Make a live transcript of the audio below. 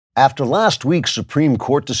After last week's Supreme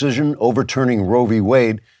Court decision overturning Roe v.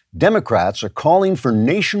 Wade, Democrats are calling for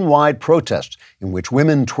nationwide protests in which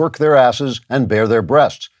women twerk their asses and bare their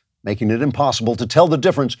breasts, making it impossible to tell the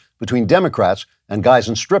difference between Democrats and guys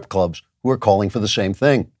in strip clubs who are calling for the same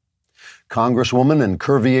thing. Congresswoman and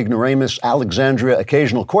curvy ignoramus Alexandria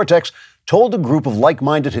Occasional-Cortex told a group of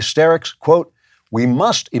like-minded hysterics, quote, "We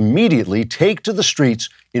must immediately take to the streets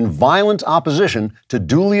in violent opposition to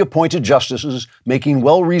duly appointed justices making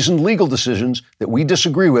well-reasoned legal decisions that we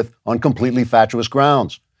disagree with on completely fatuous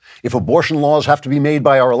grounds. If abortion laws have to be made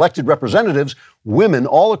by our elected representatives, women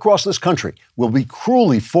all across this country will be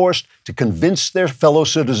cruelly forced to convince their fellow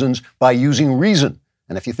citizens by using reason.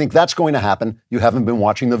 And if you think that's going to happen, you haven't been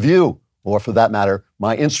watching The View, or for that matter,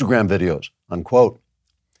 my Instagram videos," unquote.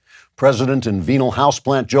 President and venal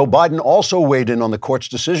houseplant Joe Biden also weighed in on the court's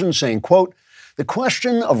decision, saying, quote, "The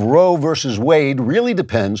question of Roe versus Wade really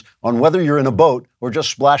depends on whether you're in a boat or just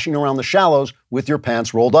splashing around the shallows with your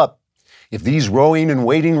pants rolled up. If these rowing and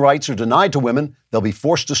wading rights are denied to women, they'll be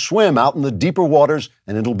forced to swim out in the deeper waters,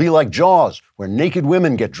 and it'll be like Jaws, where naked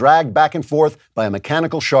women get dragged back and forth by a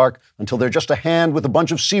mechanical shark until they're just a hand with a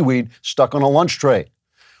bunch of seaweed stuck on a lunch tray.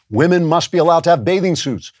 Women must be allowed to have bathing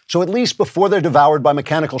suits, so at least before they're devoured by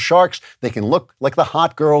mechanical sharks, they can look like the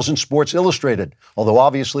hot girls in Sports Illustrated, although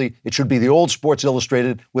obviously it should be the old Sports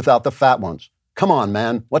Illustrated without the fat ones. Come on,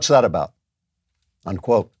 man, what's that about?"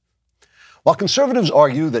 Unquote. While conservatives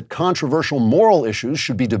argue that controversial moral issues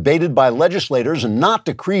should be debated by legislators and not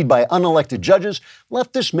decreed by unelected judges,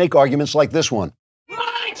 leftists make arguments like this one.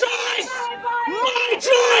 My choice! My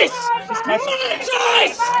choice! My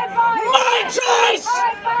choice! My choice!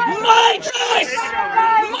 My choice!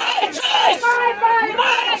 My choice!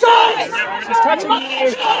 My choice! She's touching me.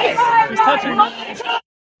 She's touching me.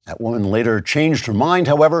 That woman later changed her mind,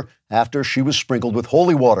 however, after she was sprinkled with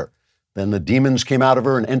holy water. Then the demons came out of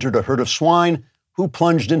her and entered a herd of swine who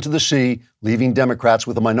plunged into the sea, leaving Democrats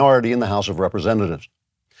with a minority in the House of Representatives.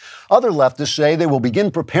 Other leftists say they will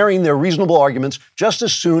begin preparing their reasonable arguments just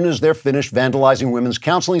as soon as they're finished vandalizing women's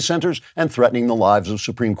counseling centers and threatening the lives of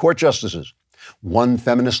Supreme Court justices. One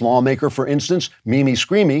feminist lawmaker, for instance, Mimi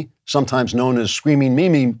Screamy, sometimes known as Screaming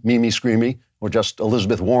Mimi Screamy, or just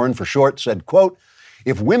Elizabeth Warren for short, said, quote,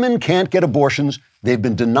 "If women can't get abortions, they've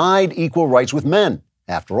been denied equal rights with men.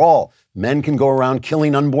 After all, men can go around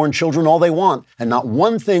killing unborn children all they want, and not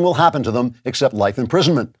one thing will happen to them except life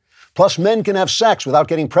imprisonment. Plus, men can have sex without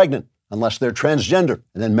getting pregnant, unless they're transgender,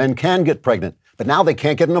 and then men can get pregnant. But now they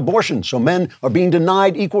can't get an abortion, so men are being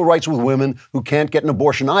denied equal rights with women who can't get an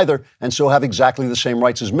abortion either, and so have exactly the same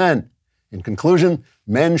rights as men. In conclusion,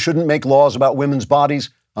 men shouldn't make laws about women's bodies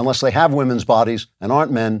unless they have women's bodies and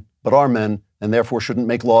aren't men, but are men, and therefore shouldn't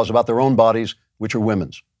make laws about their own bodies, which are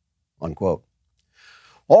women's," unquote.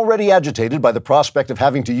 Already agitated by the prospect of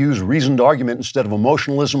having to use reasoned argument instead of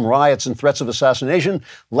emotionalism, riots, and threats of assassination,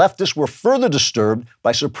 leftists were further disturbed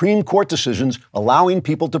by Supreme Court decisions allowing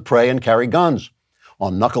people to pray and carry guns.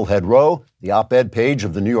 On Knucklehead Row, the op-ed page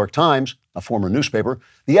of the New York Times, a former newspaper,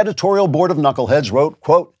 the editorial board of Knuckleheads wrote,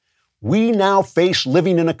 quote, "We now face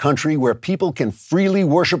living in a country where people can freely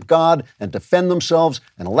worship God and defend themselves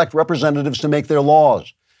and elect representatives to make their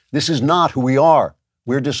laws. This is not who we are.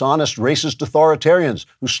 We're dishonest, racist authoritarians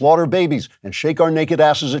who slaughter babies and shake our naked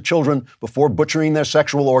asses at children before butchering their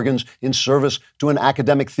sexual organs in service to an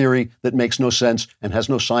academic theory that makes no sense and has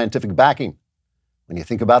no scientific backing. When you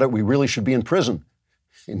think about it, we really should be in prison.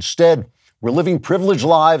 Instead, we're living privileged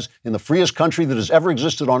lives in the freest country that has ever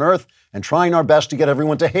existed on earth and trying our best to get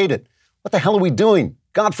everyone to hate it. What the hell are we doing?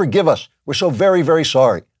 God forgive us. We're so very, very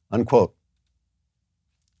sorry," unquote.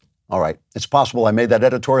 All right, it's possible I made that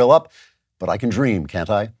editorial up, but I can dream, can't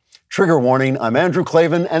I? Trigger warning, I'm Andrew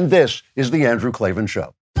Klavan, and this is The Andrew Klavan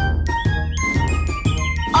Show. I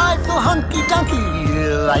feel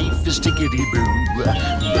hunky-dunky, life is tickety-boo.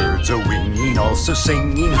 Birds are winging, also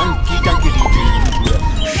singing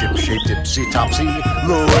hunky-dunky-doo. Ship-shape, tipsy-topsy,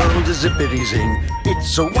 the world is zippity-zing.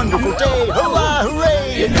 It's a wonderful day, hurrah,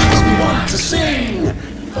 hooray! It makes me want to sing.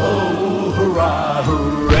 Oh, hurrah,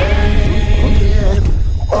 hooray!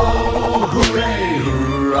 Oh, hooray,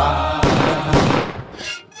 hurrah!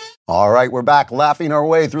 All right, we're back laughing our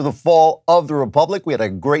way through the fall of the Republic. We had a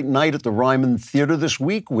great night at the Ryman Theater this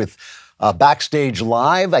week with Backstage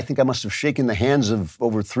Live. I think I must have shaken the hands of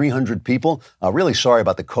over 300 people. Really sorry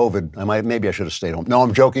about the COVID. Maybe I should have stayed home. No,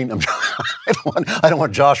 I'm joking. I don't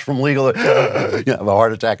want Josh from Legal to have a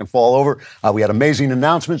heart attack and fall over. We had amazing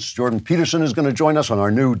announcements. Jordan Peterson is going to join us on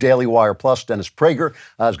our new Daily Wire Plus. Dennis Prager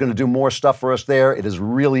is going to do more stuff for us there. It is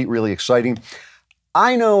really, really exciting.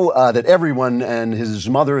 I know that everyone and his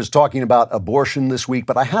mother is talking about abortion this week,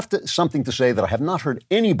 but I have something to say that I have not heard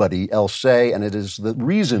anybody else say, and it is the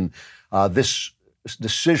reason this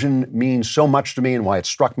decision means so much to me and why it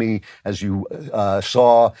struck me, as you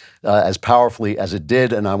saw, as powerfully as it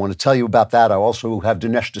did. And I want to tell you about that. I also have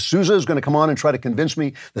Dinesh D'Souza who's going to come on and try to convince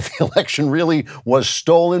me that the election really was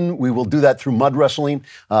stolen. We will do that through mud wrestling,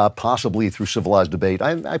 possibly through civilized debate.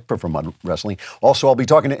 I prefer mud wrestling. Also, I'll be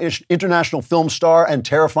talking to international film star and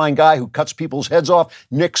terrifying guy who cuts people's heads off,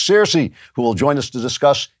 Nick Searcy, who will join us to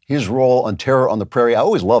discuss his role on Terror on the Prairie. I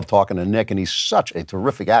always love talking to Nick, and he's such a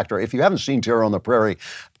terrific actor. If you haven't seen Terror on the Prairie,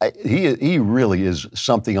 he really is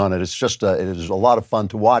something on it. It's just it is a lot of fun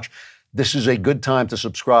to watch. This is a good time to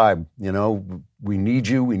subscribe. You know, we need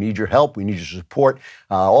you. We need your help. We need your support.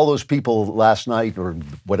 All those people last night or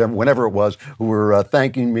whatever, whenever it was, who were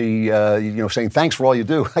thanking me, saying thanks for all you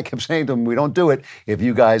do. I kept saying to them, we don't do it if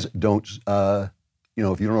you guys don't.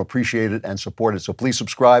 If you don't appreciate it and support it. So please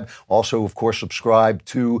subscribe. Also, of course, subscribe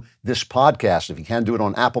to this podcast. If you can, do it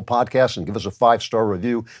on Apple Podcasts and give us a 5-star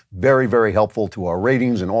review. Very, very helpful to our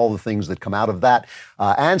ratings and all the things that come out of that.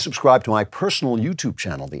 And subscribe to my personal YouTube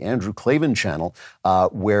channel, the Andrew Klavan channel,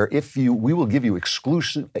 where we will give you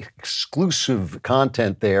exclusive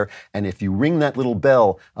content there. And if you ring that little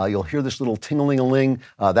bell, you'll hear this little ting-a-ling-a-ling.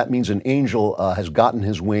 That means an angel has gotten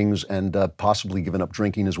his wings and possibly given up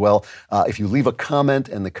drinking as well. If you leave a comment,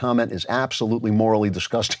 and the comment is absolutely morally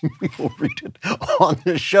disgusting, we will read it on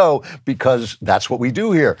the show because that's what we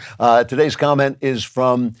do here. Today's comment is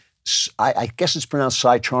from, I guess it's pronounced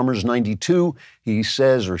Cy Chalmers 92. He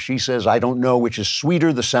says, or she says, I don't know which is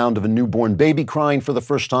sweeter, the sound of a newborn baby crying for the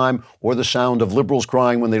first time or the sound of liberals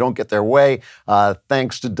crying when they don't get their way.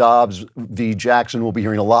 Thanks to Dobbs v. Jackson, we'll be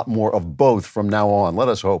hearing a lot more of both from now on. Let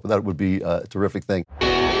us hope. That would be a terrific thing.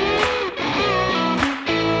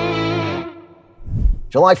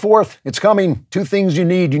 July 4th, it's coming. 2 things you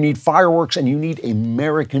need. You need fireworks and you need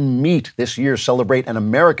American meat. This year, celebrate an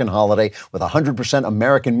American holiday with 100%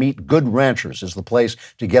 American meat. Good Ranchers is the place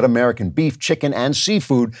to get American beef, chicken, and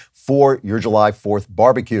seafood for your July 4th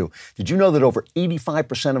barbecue. Did you know that over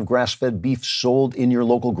 85% of grass-fed beef sold in your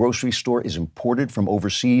local grocery store is imported from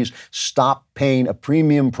overseas? Stop paying a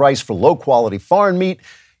premium price for low-quality foreign meat.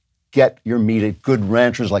 Get your meat at Good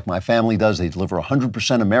Ranchers like my family does. They deliver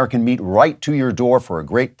 100% American meat right to your door for a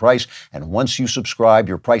great price. And once you subscribe,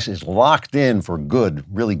 your price is locked in for good,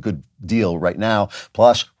 really good deal right now.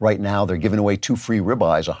 Plus, right now, they're giving away 2 free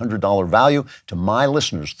ribeyes, $100 value to my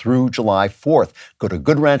listeners through July 4th. Go to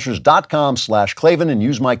goodranchers.com/Klavan and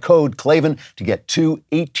use my code Klavan to get 2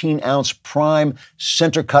 18-ounce prime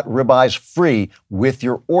center-cut ribeyes free with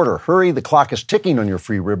your order. Hurry, the clock is ticking on your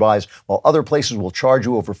free ribeyes. While other places will charge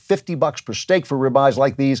you over $50 per steak for ribeyes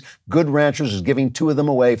like these, Good Ranchers is giving 2 of them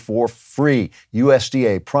away for free.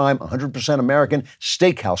 USDA prime, 100% American,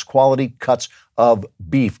 steakhouse quality cuts of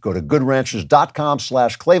beef. Go to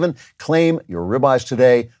goodranchers.com/Klavan. Claim your ribeyes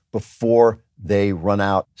today before they run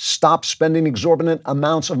out. Stop spending exorbitant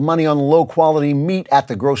amounts of money on low-quality meat at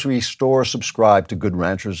the grocery store. Subscribe to Good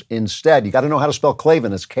Ranchers instead. You got to know how to spell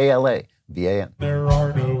Klavan. It's Klavan. There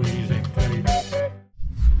are no easy Klavan.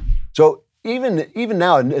 So even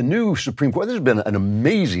now, a new Supreme Court, this has been an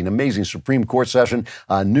amazing Supreme Court session.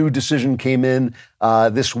 A new decision came in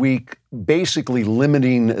this week, basically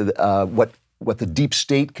limiting what the deep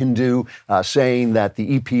state can do, saying that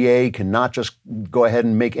the EPA cannot just go ahead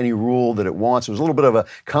and make any rule that it wants. It was a little bit of a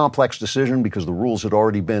complex decision because the rules had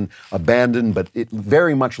already been abandoned, but it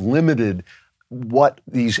very much limited what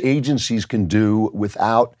these agencies can do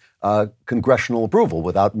without congressional approval,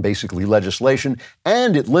 without basically legislation.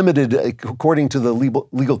 And it limited, according to the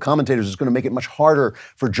legal commentators, it's going to make it much harder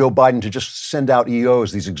for Joe Biden to just send out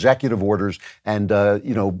EOs, these executive orders, and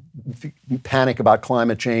panic about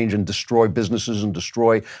climate change and destroy businesses and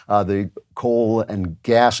destroy the coal and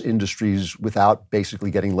gas industries without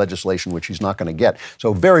basically getting legislation, which he's not going to get.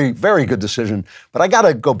 So very, very good decision. But I got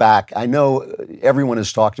to go back. I know everyone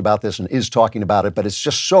has talked about this and is talking about it, but it's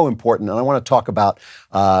just so important. And I want to talk about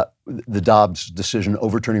the Dobbs decision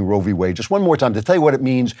overturning Roe v. Wade just one more time to tell you what it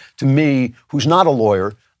means to me, who's not a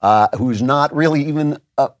lawyer, who's not really even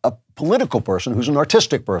a political person, who's an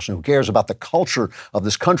artistic person, who cares about the culture of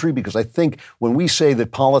this country, because I think when we say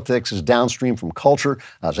that politics is downstream from culture,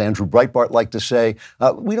 as Andrew Breitbart liked to say,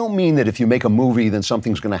 we don't mean that if you make a movie, then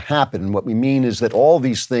something's going to happen. And what we mean is that all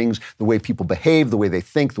these things, the way people behave, the way they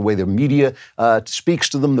think, the way their media speaks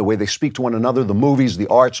to them, the way they speak to one another, the movies, the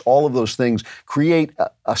arts, all of those things create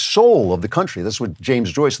a soul of the country. That's what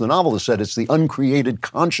James Joyce, the novelist, said. It's the uncreated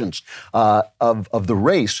conscience of the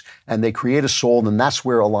race, and they create a soul, and that's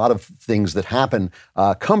where a lot of things that happen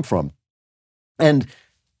come from. And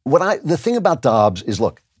the thing about Dobbs is,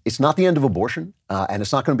 look, it's not the end of abortion, and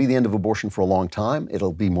it's not going to be the end of abortion for a long time.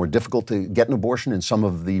 It'll be more difficult to get an abortion in some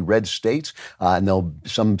of the red states, and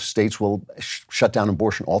some states will shut down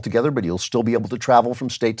abortion altogether, but you'll still be able to travel from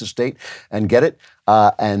state to state and get it.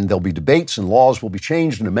 And there'll be debates, and laws will be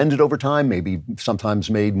changed and amended over time, maybe sometimes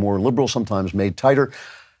made more liberal, sometimes made tighter.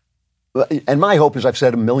 And my hope, as I've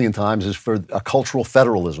said a million times, is for a cultural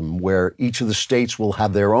federalism where each of the states will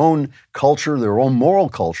have their own culture, their own moral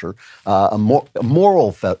culture, a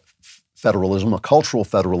moral federalism, a cultural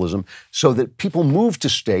federalism, so that people move to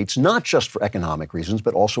states not just for economic reasons,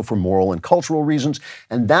 but also for moral and cultural reasons.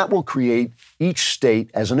 And that will create each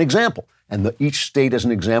state as an example. And each state, as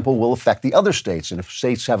an example, will affect the other states. And if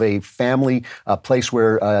states have a family place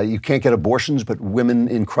where you can't get abortions, but women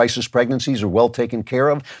in crisis pregnancies are well taken care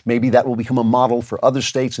of, maybe that will become a model for other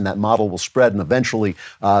states, and that model will spread, and eventually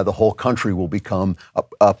the whole country will become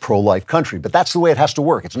a pro-life country. But that's the way it has to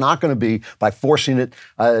work. It's not going to be by forcing it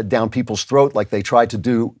down people's throat like they tried to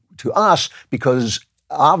do to us, because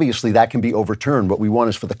obviously, that can be overturned. What we want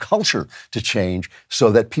is for the culture to change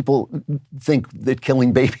so that people think that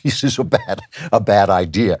killing babies is a bad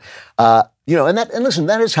idea. And listen,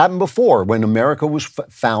 that has happened before. When America was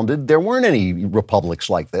founded, there weren't any republics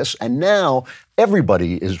like this, and now every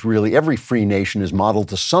free nation is modeled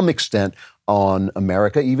to some extent on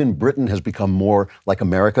America. Even Britain has become more like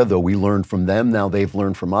America, though we learned from them. Now they've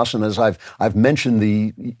learned from us. And as I've mentioned,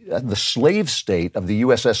 the slave state of the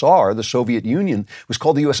USSR, the Soviet Union, was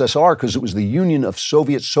called the USSR because it was the Union of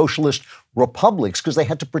Soviet Socialist Republics, because they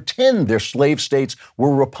had to pretend their slave states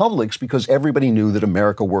were republics because everybody knew that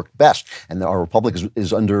America worked best. And our republic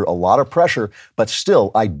is under a lot of pressure, but still,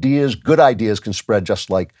 good ideas can spread just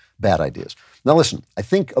like bad ideas. Now listen, I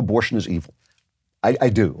think abortion is evil. I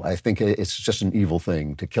do. I think it's just an evil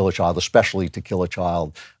thing to kill a child, especially to kill a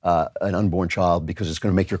child, an unborn child, because it's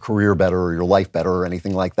going to make your career better or your life better or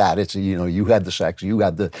anything like that. It's, you had the sex, you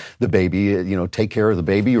had the baby, take care of the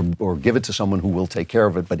baby or give it to someone who will take care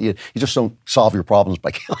of it. But you just don't solve your problems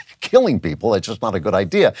by killing people. It's just not a good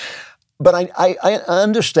idea. But I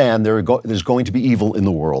understand there's going to be evil in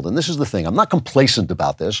the world. And this is the thing. I'm not complacent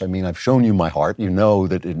about this. I mean, I've shown you my heart. You know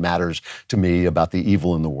that it matters to me about the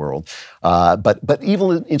evil in the world. But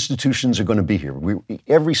evil institutions are going to be here.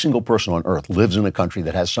 Every single person on earth lives in a country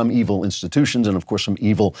that has some evil institutions and, of course, some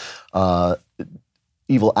evil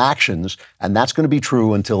actions. And that's going to be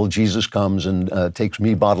true until Jesus comes and takes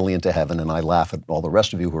me bodily into heaven. And I laugh at all the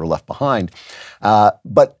rest of you who are left behind.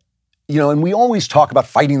 And we always talk about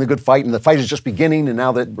fighting the good fight, and the fight is just beginning, and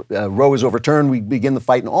now that Roe is overturned, we begin the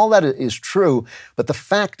fight, and all that is true. But the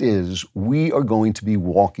fact is, we are going to be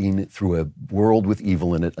walking through a world with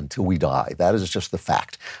evil in it until we die. That is just the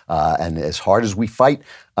fact. And as hard as we fight,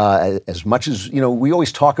 as much as, we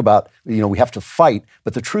always talk about, we have to fight,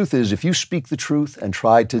 but the truth is, if you speak the truth and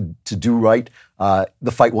try to do right,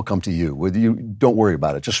 the fight will come to you. Don't worry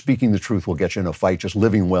about it. Just speaking the truth will get you in a fight. Just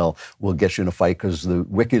living well will get you in a fight, because the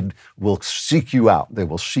wicked will seek you out. They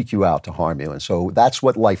will seek you out to harm you. And so that's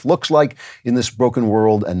what life looks like in this broken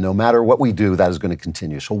world. And no matter what we do, that is going to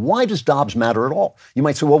continue. So why does Dobbs matter at all? You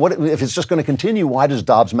might say, well, what if it's just going to continue? Why does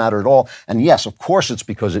Dobbs matter at all? And yes, of course, it's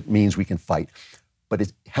because it means we can fight. But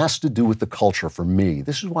it has to do with the culture for me.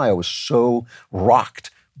 This is why I was so rocked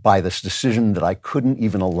by this decision that I couldn't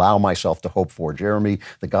even allow myself to hope for. Jeremy,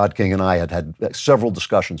 the God King, and I had several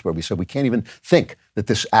discussions where we said we can't even think that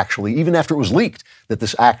this actually, even after it was leaked, that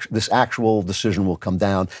this actual decision will come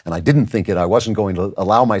down. And I didn't think it. I wasn't going to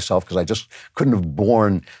allow myself because I just couldn't have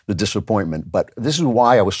borne the disappointment. But this is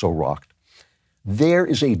why I was so rocked. There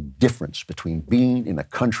is a difference between being in a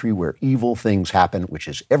country where evil things happen, which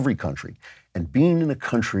is every country, and being in a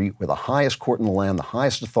country where the highest court in the land, the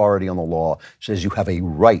highest authority on the law, says you have a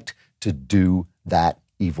right to do that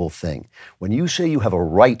evil thing. When you say you have a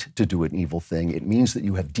right to do an evil thing, it means that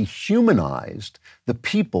you have dehumanized the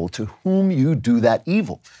people to whom you do that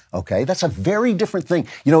evil. Okay, that's a very different thing.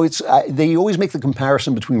 They always make the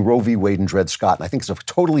comparison between Roe v. Wade and Dred Scott, and I think it's a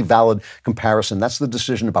totally valid comparison. That's the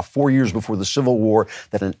decision about 4 years before the Civil War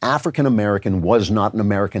that an African American was not an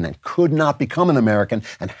American and could not become an American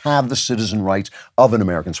and have the citizen rights of an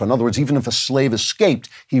American. So in other words, even if a slave escaped,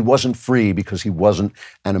 he wasn't free because he wasn't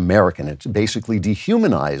an American. It basically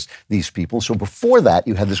dehumanized these people. So before that,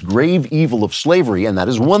 you had this grave evil of slavery, and that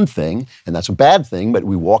is one thing, and that's a bad thing, but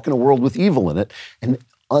we walk in a world with evil in it. And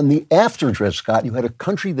on the after Dred Scott, you had a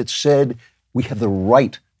country that said we have the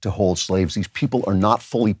right to hold slaves. These people are not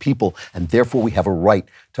fully people, and therefore we have a right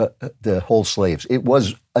to hold slaves. It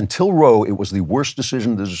was, until Roe, it was the worst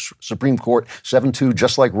decision of the Supreme Court, 7-2,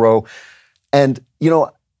 just like Roe. And,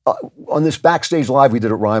 on this Backstage Live we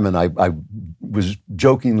did at Ryman, I was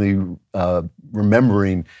jokingly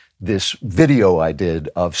remembering this video I did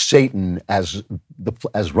of Satan as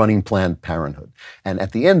running Planned Parenthood. And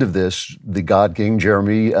at the end of this, the God King,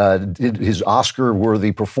 Jeremy, did his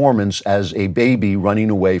Oscar-worthy performance as a baby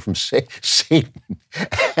running away from Satan.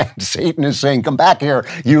 And Satan is saying, "Come back here,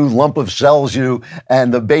 you lump of cells, you."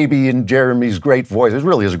 And the baby in Jeremy's great voice, it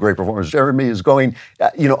really is a great performance. Jeremy is going,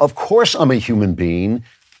 of course I'm a human being.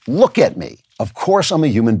 Look at me. Of course I'm a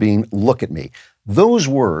human being. Look at me. Those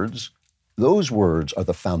words are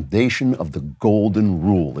the foundation of the golden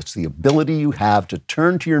rule. It's the ability you have to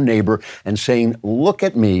turn to your neighbor and saying, "Look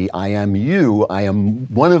at me, I am you, I am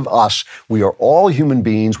one of us. We are all human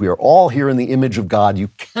beings. We are all here in the image of God. You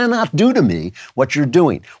cannot do to me what you're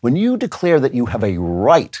doing." When you declare that you have a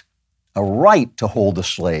right to hold a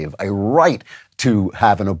slave, a right to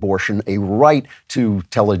have an abortion, a right to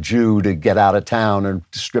tell a Jew to get out of town or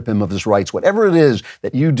to strip him of his rights, whatever it is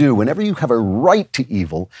that you do, whenever you have a right to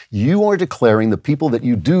evil, you are declaring the people that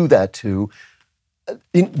you do that to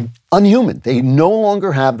unhuman. They no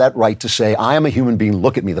longer have that right to say, "I am a human being,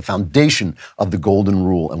 look at me," the foundation of the golden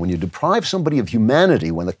rule. And when you deprive somebody of humanity,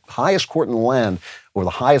 when the highest court in the land or the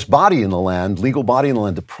highest body in the land, legal body in the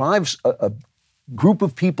land, deprives a group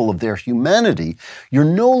of people of their humanity, you're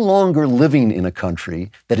no longer living in a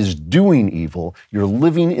country that is doing evil. You're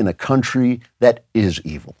living in a country that is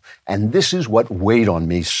evil. And this is what weighed on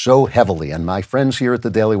me so heavily. And my friends here at the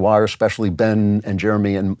Daily Wire, especially Ben and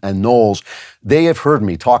Jeremy and Knowles, they have heard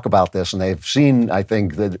me talk about this, and they've seen, I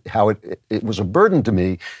think, that how it was a burden to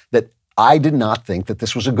me that I did not think that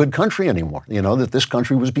this was a good country anymore, that this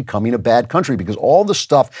country was becoming a bad country, because all the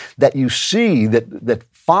stuff that you see that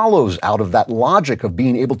follows out of that logic of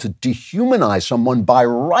being able to dehumanize someone by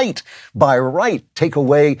right, take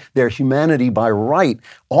away their humanity by right,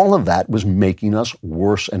 all of that was making us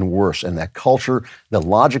worse and worse. And that culture, the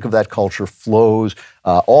logic of that culture flows,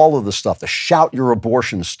 all of the stuff, the shout your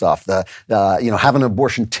abortion stuff, have an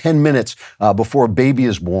abortion 10 minutes before a baby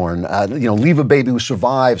is born, leave a baby who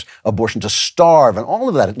survives abortion to starve, and all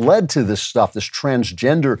of that. It led to this stuff, this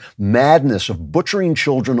transgender madness of butchering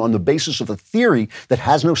children on the basis of a theory that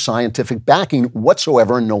has no scientific backing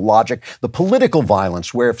whatsoever and no logic. The political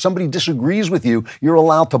violence, where if somebody disagrees with you, you're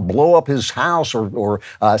allowed to blow up his house or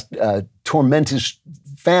torment his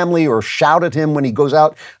family or shout at him when he goes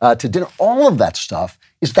out to dinner. All of that stuff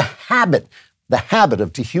is the habit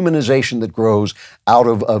of dehumanization that grows out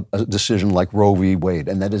of a decision like Roe v. Wade.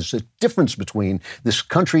 And that is a difference between this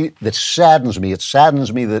country that saddens me. It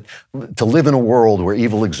saddens me that to live in a world where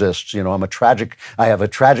evil exists. I have a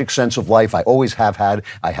tragic sense of life. I always have had.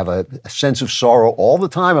 I have a sense of sorrow all the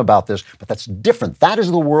time about this, but that's different. That is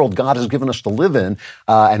the world God has given us to live in,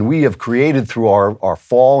 and we have created through our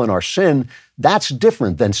fall and our sin. That's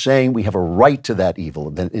different than saying we have a right to that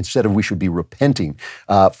evil. Instead of we should be repenting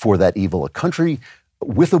for that evil. A country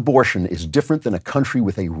with abortion is different than a country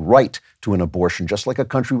with a right to an abortion. Just like a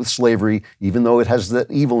country with slavery, even though it has that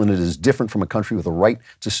evil in it, is different from a country with a right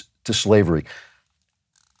to slavery.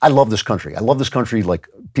 I love this country. I love this country like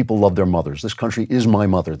people love their mothers. This country is my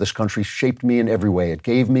mother. This country shaped me in every way. It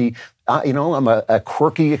gave me, I'm a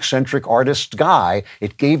quirky, eccentric artist guy.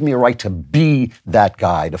 It gave me a right to be that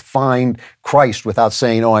guy, to find Christ without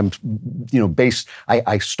saying, I'm,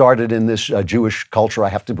 I started in this Jewish culture. I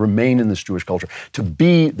have to remain in this Jewish culture. To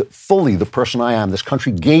be fully the person I am. This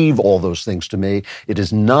country gave all those things to me. It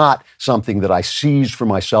is not something that I seized for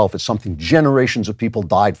myself. It's something generations of people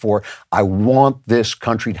died for. I want this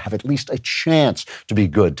country to have at least a chance to be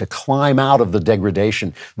good, to climb out of the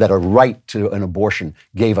degradation that a right to an abortion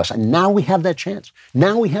gave us. And now we have that chance.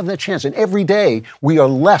 And every day we are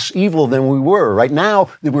less evil than we were. Right now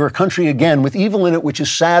we're a country again with evil in it, which is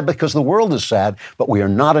sad because the world is sad, but we are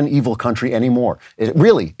not an evil country anymore. It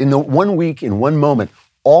really, in the 1 week, in one moment,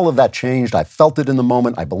 all of that changed. I felt it in the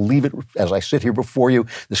moment. I believe it as I sit here before you.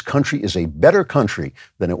 This country is a better country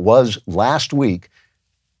than it was last week.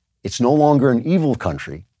 It's no longer an evil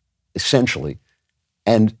country, essentially.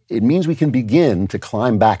 And it means we can begin to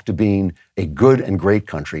climb back to being a good and great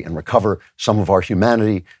country and recover some of our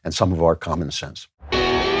humanity and some of our common sense.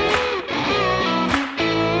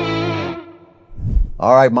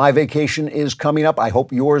 All right, my vacation is coming up. I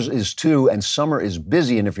hope yours is too. And summer is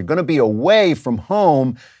busy. And if you're going to be away from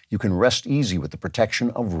home, you can rest easy with the protection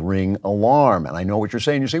of Ring Alarm. And I know what you're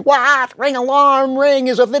saying. You say, what? Ring Alarm? Ring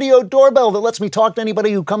is a video doorbell that lets me talk to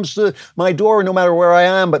anybody who comes to my door no matter where I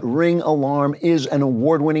am. But Ring Alarm is an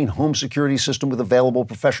award-winning home security system with available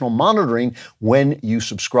professional monitoring when you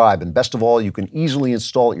subscribe. And best of all, you can easily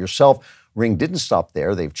install it yourself. Ring didn't stop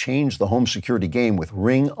there. They've changed the home security game with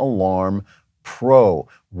Ring Alarm Pro.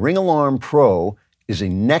 Ring Alarm Pro is a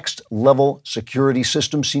next-level security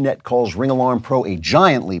system. CNET calls Ring Alarm Pro a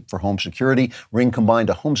giant leap for home security. Ring combined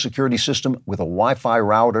a home security system with a Wi-Fi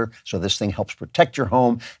router, so this thing helps protect your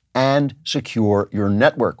home and secure your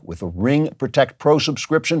network. With a Ring Protect Pro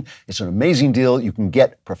subscription, it's an amazing deal. You can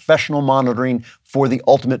get professional monitoring for the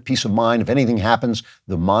ultimate peace of mind. If anything happens,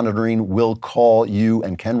 the monitoring will call you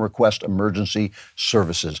and can request emergency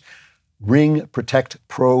services. Ring Protect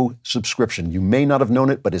Pro subscription. You may not have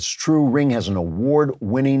known it, but it's true. Ring has an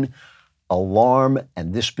award-winning alarm,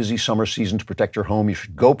 and this busy summer season to protect your home, you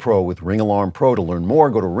should go pro with Ring Alarm Pro. To learn more,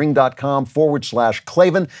 go to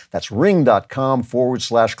ring.com/Klavan. That's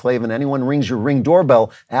ring.com/Klavan. Anyone rings your Ring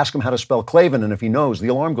doorbell, ask him how to spell Klavan, and if he knows, the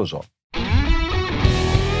alarm goes off.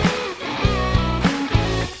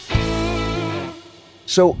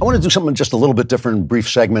 So I want to do something just a little bit different, brief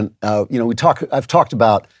segment. I've talked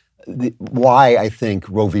about why I think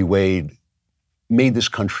Roe v. Wade made this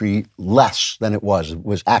country less than it was. It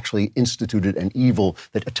was actually instituted an evil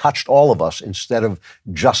that touched all of us instead of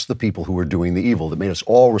just the people who were doing the evil, that made us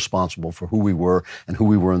all responsible for who we were and who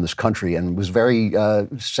we were in this country. And it was very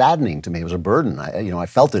saddening to me. It was a burden. I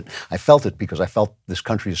felt it. I felt it because I felt this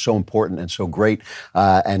country is so important and so great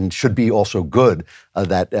and should be also good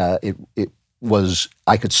that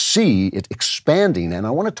I could see it expanding, and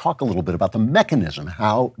I want to talk a little bit about the mechanism,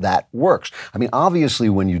 how that works. I mean, obviously,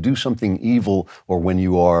 when you do something evil or when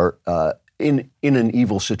you are in an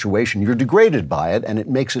evil situation, you're degraded by it, and it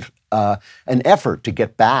makes it an effort to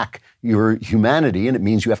get back your humanity, and it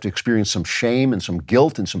means you have to experience some shame and some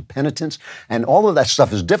guilt and some penitence, and all of that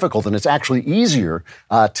stuff is difficult, and it's actually easier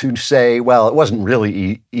to say, well, it wasn't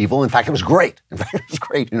really evil. In fact, it was great. In fact, it was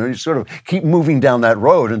great. You sort of keep moving down that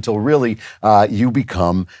road until really you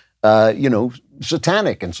become,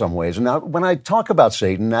 satanic in some ways. And now, when I talk about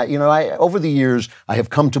Satan, over the years, I have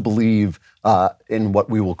come to believe in what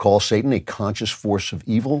we will call Satan, a conscious force of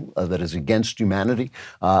evil that is against humanity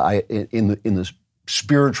in the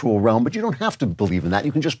spiritual realm. But you don't have to believe in that.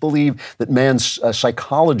 You can just believe that man's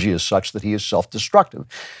psychology is such that he is self-destructive.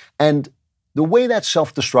 And the way that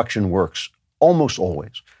self-destruction works, almost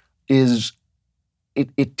always, is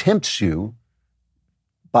it tempts you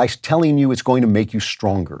by telling you it's going to make you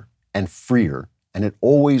stronger and freer, and it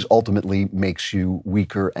always ultimately makes you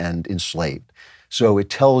weaker and enslaved. So it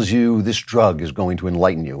tells you this drug is going to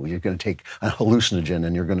enlighten you. You're going to take a hallucinogen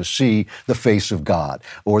and you're going to see the face of God.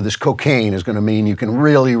 Or this cocaine is going to mean you can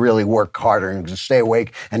really, really work harder and you can stay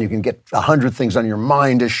awake and you can get 100 things on your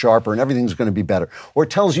mind is sharper and everything's going to be better. Or it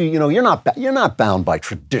tells you, you're not bound by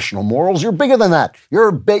traditional morals. You're bigger than that.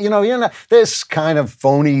 You're not this kind of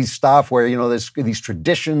phony stuff where, there's these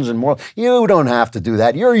traditions and morals. You don't have to do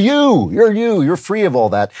that. You're you. You're free of all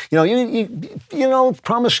that.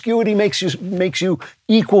 Promiscuity makes you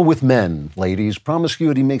equal with men, ladies.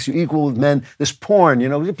 Promiscuity makes you equal with men. This porn,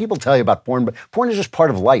 people tell you about porn, but porn is just part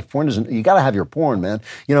of life. Porn isn't, you got to have your porn, man.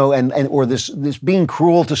 Or this being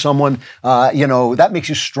cruel to someone, that makes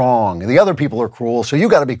you strong. And the other people are cruel, so you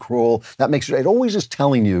got to be cruel. It always is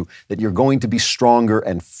telling you that you're going to be stronger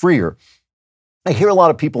and freer. I hear a lot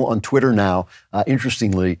of people on Twitter now,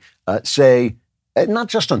 interestingly, say, not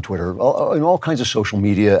just on Twitter, in all kinds of social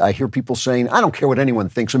media, I hear people saying, I don't care what anyone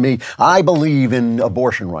thinks of me. I believe in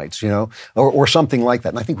abortion rights, or something like that.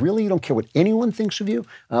 And I think, really, you don't care what anyone thinks of you?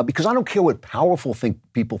 Because I don't care what powerful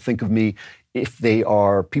people think of me if they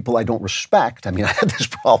are people I don't respect. I mean, I had this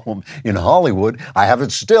problem in Hollywood. I have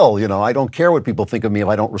it still. I don't care what people think of me if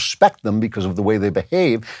I don't respect them because of the way they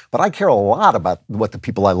behave. But I care a lot about what the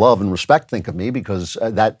people I love and respect think of me because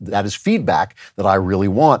that is feedback that I really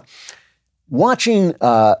want. Watching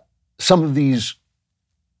some of these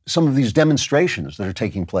demonstrations that are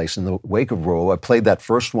taking place in the wake of Roe, I played that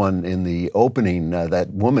first one in the opening. That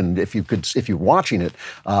woman, if you're watching it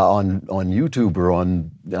on YouTube or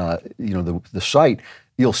on the site,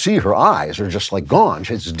 you'll see her eyes are just like gone.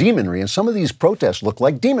 It's demonry, and some of these protests look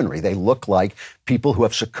like demonry. They look like people who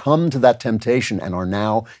have succumbed to that temptation and are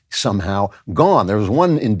now somehow gone. There was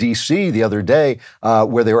one in D.C. the other day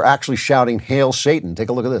where they were actually shouting, "Hail Satan!" Take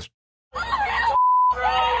a look at this.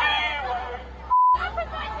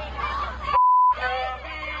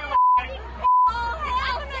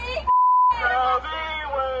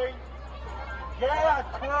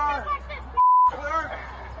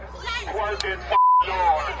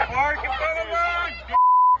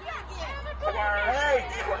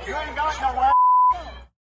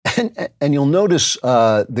 And you'll notice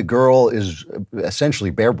the girl is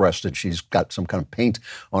essentially bare-breasted. She's got some kind of paint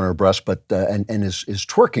on her breast, but and is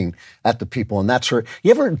twerking at the people, and that's her.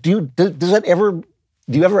 Do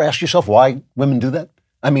you ever ask yourself why women do that?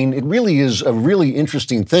 I mean, it really is a really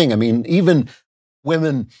interesting thing. I mean, even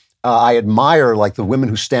women I admire, like the women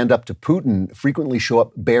who stand up to Putin frequently show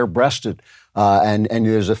up bare-breasted. And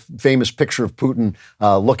there's a famous picture of Putin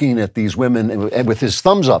looking at these women and with his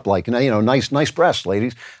thumbs up, like, nice breasts,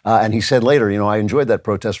 ladies. And he said later, I enjoyed that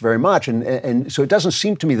protest very much. And so it doesn't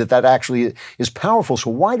seem to me that actually is powerful.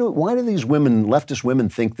 So why do these women, leftist women,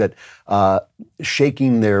 think that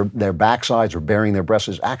shaking their backsides or baring their breasts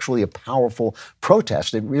is actually a powerful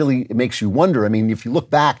protest? It makes you wonder. I mean, if you look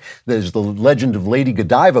back, there's the legend of Lady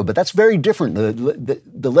Godiva, but that's very different.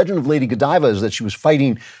 The legend of Lady Godiva is that she was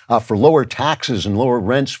fighting for lower taxes and lower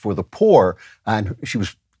rents for the poor, and she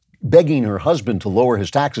was begging her husband to lower his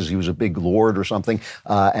taxes. He was a big lord or something,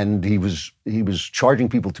 and he was charging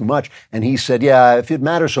people too much. And he said, "Yeah, if it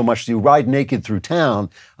matters so much to you, ride naked through town,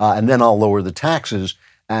 and then I'll lower the taxes."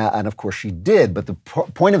 And of course, she did. But the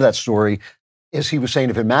point of that story is he was saying,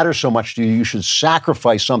 if it matters so much to you, you should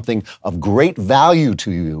sacrifice something of great value to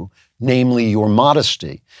you, namely your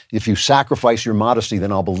modesty. If you sacrifice your modesty,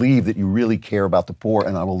 then I'll believe that you really care about the poor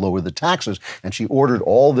and I will lower the taxes. And she ordered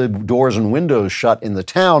all the doors and windows shut in the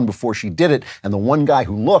town before she did it. And the one guy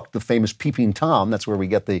who looked, the famous Peeping Tom, that's where we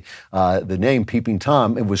get the name Peeping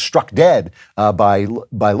Tom, it was struck dead by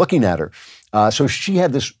looking at her. So she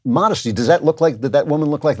had this modesty. Did that woman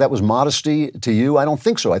look like that was modesty to you? I don't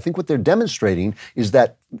think so. I think what they're demonstrating is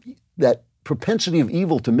that propensity of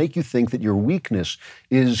evil to make you think that your weakness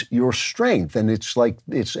is your strength. And it's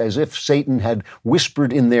as if Satan had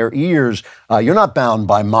whispered in their ears, you're not bound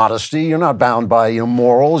by modesty, you're not bound by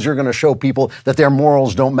morals, you're going to show people that their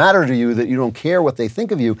morals don't matter to you, that you don't care what they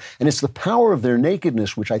think of you. And it's the power of their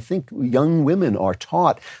nakedness, which I think young women are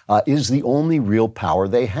taught is the only real power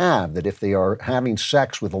they have, that if they are having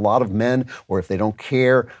sex with a lot of men, or if they don't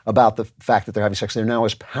care about the fact that they're having sex, they're now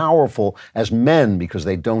as powerful as men because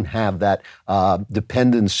they don't have that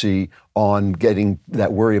dependency on getting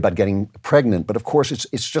that worry about getting pregnant. But of course,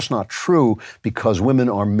 it's just not true, because women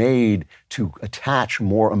are made to attach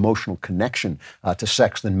more emotional connection to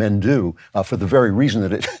sex than men do, for the very reason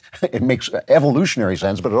that it makes evolutionary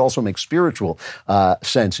sense, but it also makes spiritual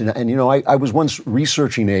sense. And I was once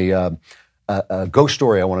researching a ghost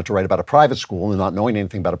story I wanted to write about a private school, and not knowing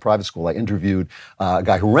anything about a private school, I interviewed a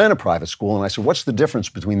guy who ran a private school, and I said, what's the difference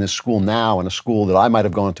between this school now and a school that I might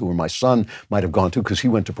have gone to, or my son might have gone to, because he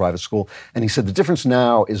went to private school? And he said, the difference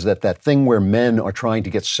now is that thing where men are trying to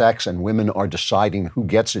get sex and women are deciding who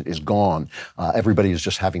gets it is gone. Everybody is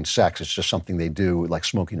just having sex. It's just something they do, like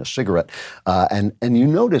smoking a cigarette. And you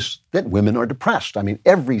notice that women are depressed. I mean,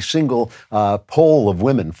 every single poll of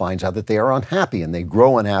women finds out that they are unhappy, and they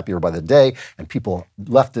grow unhappier by the day. And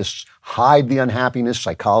leftists hide the unhappiness.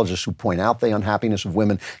 Psychologists who point out the unhappiness of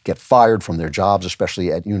women get fired from their jobs,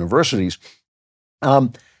 especially at universities.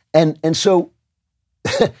 And so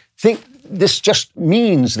this just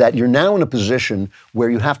means that you're now in a position where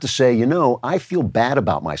you have to say, I feel bad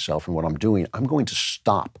about myself and what I'm doing. I'm going to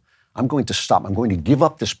stop. I'm going to give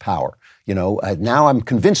up this power. Now I'm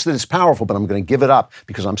convinced that it's powerful, but I'm going to give it up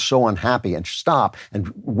because I'm so unhappy, and stop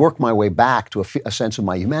and work my way back to a sense of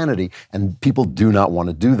my humanity. And people do not want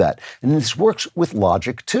to do that. And this works with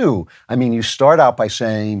logic too. I mean, you start out by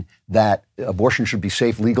saying that abortion should be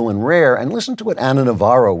safe, legal, and rare. And listen to what Ana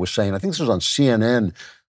Navarro was saying. I think this was on CNN.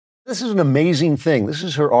 This is an amazing thing. This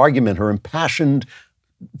is her argument, her impassioned,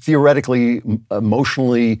 theoretically,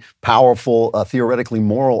 emotionally powerful, theoretically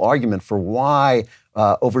moral argument for why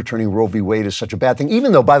overturning Roe v. Wade is such a bad thing.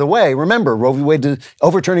 Even though, by the way, remember, Roe v. Wade,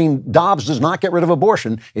 overturning Dobbs does not get rid of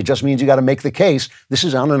abortion. It just means you got to make the case. This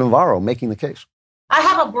is Ana Navarro making the case. I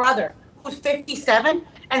have a brother who's 57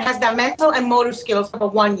 and has the mental and motor skills of a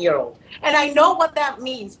 1-year-old. And I know what that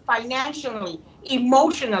means financially,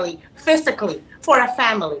 emotionally, physically for a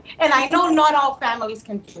family. And I know not all families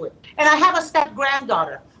can do it. And I have a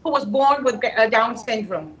step-granddaughter who was born with Down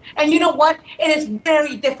syndrome. And you know what? It is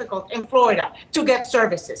very difficult in Florida to get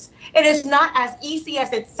services. It is not as easy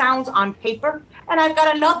as it sounds on paper. And I've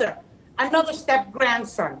got another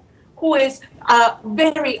step-grandson who is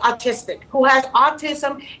very autistic, who has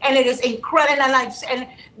autism, and it is incredible. And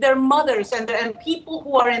their mothers and people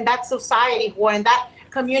who are in that society, who are in that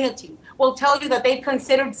community, will tell you that they've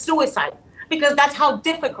considered suicide, because that's how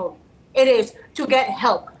difficult it is to get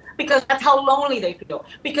help, because that's how lonely they feel,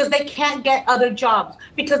 because they can't get other jobs,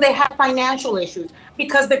 because they have financial issues,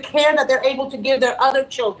 because the care that they're able to give their other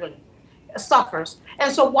children suffers.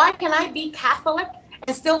 And so why can I be Catholic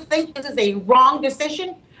and still think this is a wrong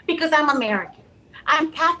decision? Because I'm American.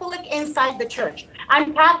 I'm Catholic inside the church.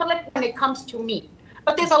 I'm Catholic when it comes to me.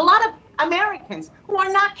 But there's a lot of Americans who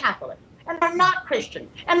are not Catholic, and are not Christian,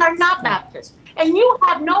 and are not Baptist. And you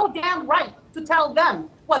have no damn right to tell them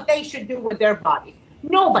what they should do with their bodies.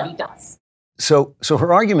 Nobody does. So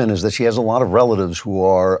her argument is that she has a lot of relatives who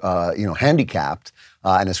are, handicapped,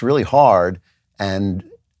 and it's really hard, and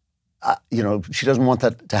she doesn't want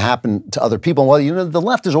that to happen to other people. Well, the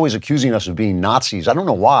left is always accusing us of being Nazis. I don't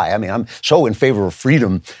know why. I mean, I'm so in favor of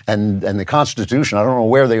freedom and the Constitution. I don't know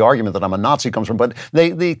where the argument that I'm a Nazi comes from, but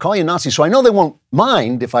they call you Nazi. So I know they won't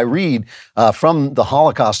mind if I read from the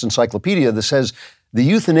Holocaust Encyclopedia that says, the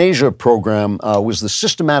euthanasia program was the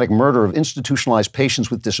systematic murder of institutionalized patients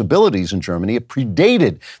with disabilities in Germany. It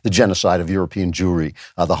predated the genocide of European Jewry,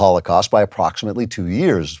 the Holocaust, by approximately 2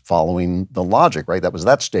 years following the logic, right? That was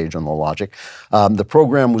that stage on the logic. The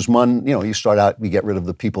program was you start out, you get rid of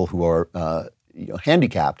the people who are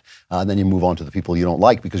handicapped, and then you move on to the people you don't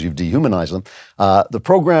like because you've dehumanized them. The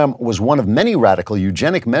program was one of many radical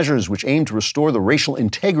eugenic measures which aimed to restore the racial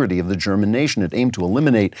integrity of the German nation. It aimed to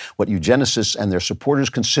eliminate what eugenicists and their supporters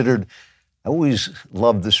considered, I always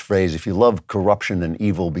love this phrase, if you love corruption and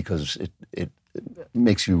evil because it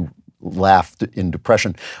makes you laugh in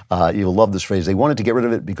depression, you'll love this phrase. They wanted to get rid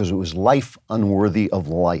of it because it was life unworthy of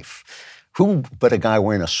life. Who but a guy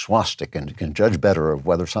wearing a swastika can judge better of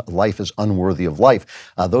whether life is unworthy of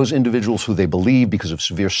life? Those individuals who they believe because of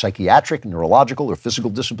severe psychiatric, neurological, or physical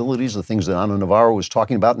disabilities, the things that Ana Navarro was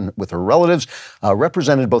talking about with her relatives,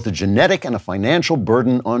 represented both a genetic and a financial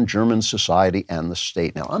burden on German society and the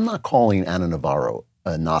state. Now, I'm not calling Ana Navarro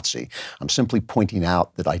a Nazi. I'm simply pointing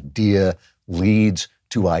out that idea leads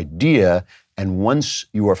to idea, and once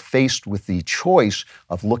you are faced with the choice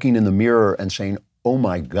of looking in the mirror and saying, oh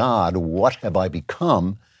my God, what have I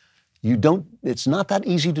become? It's not that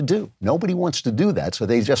easy to do. Nobody wants to do that. So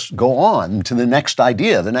they just go on to the next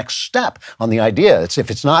idea, the next step on the idea.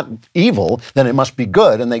 If it's not evil, then it must be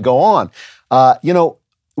good. And they go on.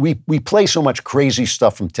 We play so much crazy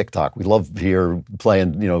stuff from TikTok. We love here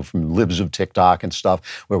playing, from libs of TikTok and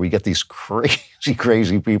stuff where we get these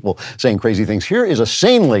crazy people saying crazy things. Here is a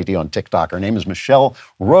sane lady on TikTok. Her name is Michelle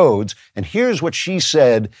Rhodes. And here's what she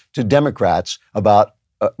said to Democrats about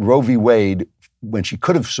Roe v. Wade when she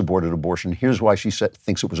could have supported abortion. Here's why she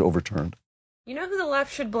thinks it was overturned. You know who the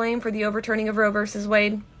left should blame for the overturning of Roe versus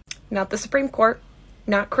Wade? Not the Supreme Court,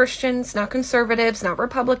 not Christians, not conservatives, not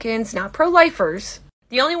Republicans, not pro-lifers.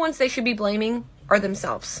 The only ones they should be blaming are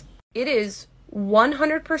themselves. It is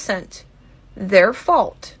 100% their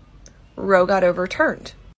fault Roe got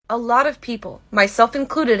overturned. A lot of people, myself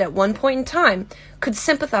included at one point in time, could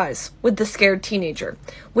sympathize with the scared teenager,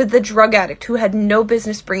 with the drug addict who had no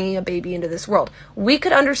business bringing a baby into this world. We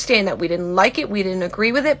could understand that. We didn't like it, we didn't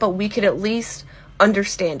agree with it, but we could at least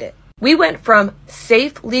understand it. We went from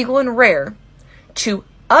safe, legal, and rare to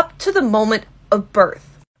up to the moment of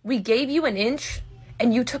birth. We gave you an inch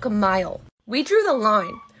and you took a mile. We drew the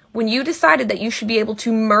line when you decided that you should be able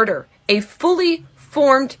to murder a fully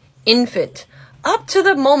formed infant up to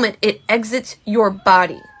the moment it exits your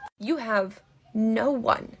body. You have no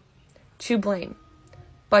one to blame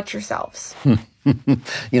but yourselves.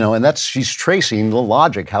 And she's tracing the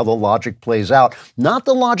logic, how the logic plays out. Not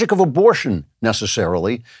the logic of abortion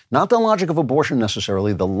necessarily,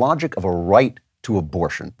 the logic of a right to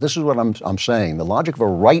abortion. This is what I'm saying. The logic of a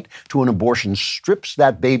right to an abortion strips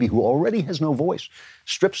that baby who already has no voice,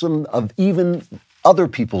 strips them of even other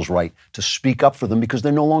people's right to speak up for them because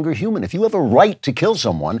they're no longer human. If you have a right to kill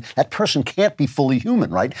someone, that person can't be fully human,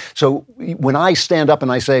 right? So when I stand up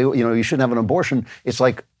and I say, you shouldn't have an abortion, it's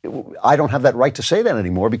like I don't have that right to say that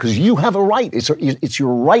anymore because you have a right. It's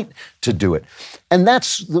your right to do it. And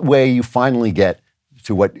that's the way you finally get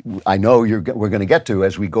to what I know we're going to get to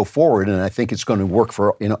as we go forward, and I think it's going to work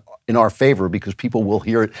in our favor because people will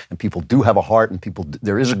hear it, and people do have a heart, and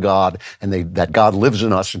there is a God, and that God lives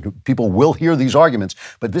in us, and people will hear these arguments.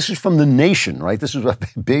 But this is from The Nation, right? This is a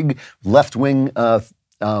big left-wing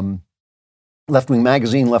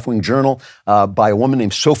magazine, left-wing journal by a woman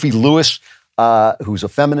named Sophie Lewis, who's a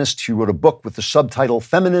feminist. She wrote a book with the subtitle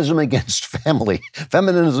 "Feminism Against Family,"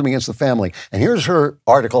 Feminism Against the Family. And here's her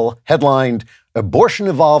article headlined, "Abortion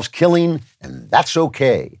Involves Killing, and That's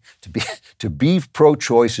Okay. To be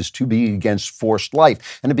pro-choice is to be against forced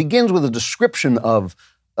life." And it begins with a description of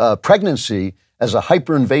pregnancy as a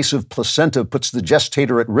hyperinvasive placenta puts the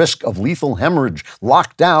gestator at risk of lethal hemorrhage.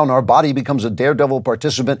 Locked down, our body becomes a daredevil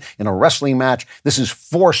participant in a wrestling match. This is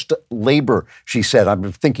forced labor, she said.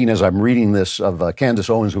 I'm thinking as I'm reading this of Candace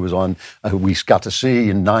Owens, who was on, who we got to see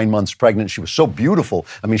in 9 months pregnant. She was so beautiful.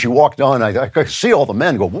 I mean, she walked on, I could see all the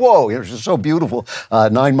men go, whoa, she's so beautiful.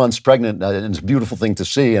 9 months pregnant, and it's a beautiful thing to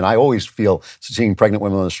see. And I always feel seeing pregnant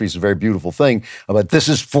women on the streets is a very beautiful thing. But this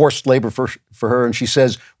is forced labor for her. And she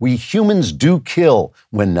says, we humans do kill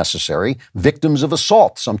when necessary. Victims of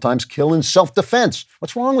assault sometimes kill in self-defense.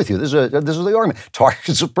 What's wrong with you? This is the argument.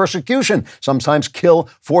 Targets of persecution sometimes kill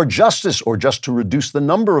for justice or just to reduce the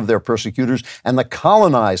number of their persecutors. And the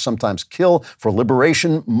colonized sometimes kill for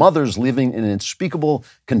liberation. Mothers living in unspeakable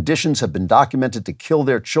conditions have been documented to kill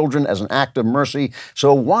their children as an act of mercy.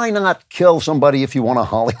 So why not kill somebody if you want a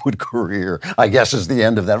Hollywood career? I guess is the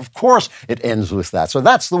end of that. Of course, it ends with that. So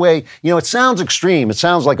that's the way, it sounds extreme. It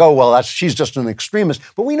sounds like, oh, well, she's just an extremist.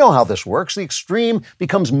 But we know how this works. The extreme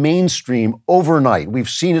becomes mainstream overnight. We've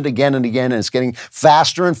seen it again and again, and it's getting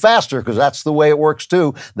faster and faster because that's the way it works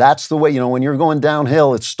too. That's the way, when you're going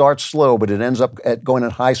downhill, it starts slow, but it ends up going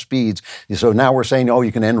at high speeds. So now we're saying, oh,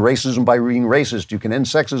 you can end racism by being racist. You can end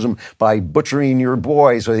sexism by butchering your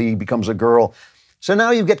boy so he becomes a girl. So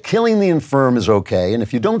now you get killing the infirm is okay. And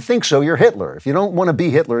if you don't think so, you're Hitler. If you don't want to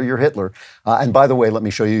be Hitler, you're Hitler. And by the way, let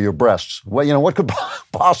me show you your breasts. Well, what could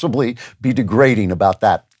possibly be degrading about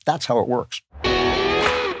that? That's how it works.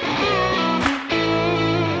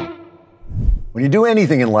 When you do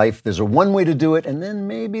anything in life, there's a one way to do it, and then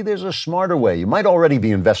maybe there's a smarter way. You might already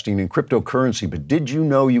be investing in cryptocurrency, but did you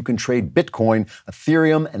know you can trade Bitcoin,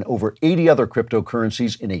 Ethereum, and over 80 other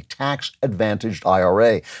cryptocurrencies in a tax-advantaged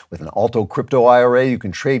IRA? With an Alto Crypto IRA, you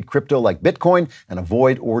can trade crypto like Bitcoin and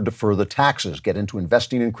avoid or defer the taxes. Get into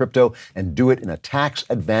investing in crypto and do it in a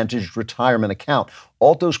tax-advantaged retirement account.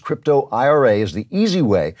 Alto's Crypto IRA is the easy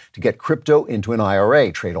way to get crypto into an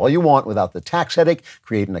IRA. Trade all you want without the tax headache.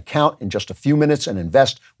 Create an account in just a few minutes and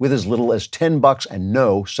invest with as little as $10 and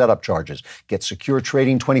no setup charges. Get secure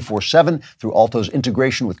trading 24/7 through Alto's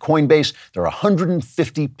integration with Coinbase. There are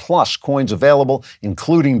 150 plus coins available,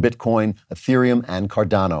 including Bitcoin, Ethereum, and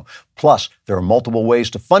Cardano. Plus, there are multiple ways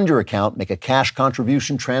to fund your account, make a cash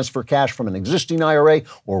contribution, transfer cash from an existing IRA,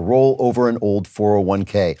 or roll over an old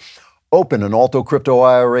 401k. Open an Alto Crypto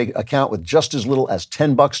IRA account with just as little as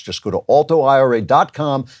 $10. Just go to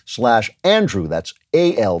altoira.com/Andrew. That's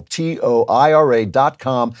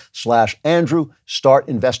ALTOIRA.com/Andrew. Start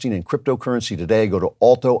investing in cryptocurrency today. Go to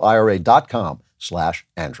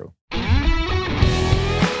altoira.com/Andrew.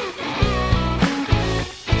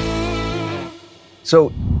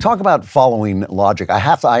 So talk about following logic.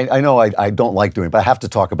 I know I don't like doing it, but I have to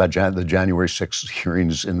talk about the January 6th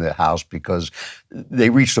hearings in the House because they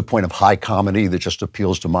reached a point of high comedy that just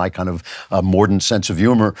appeals to my kind of mordant sense of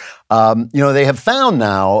humor. They have found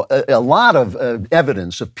now a lot of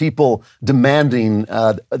evidence of people demanding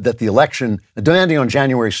demanding on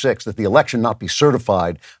January 6th that the election not be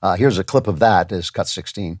certified. Here's a clip of that as cut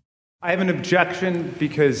 16. I have an objection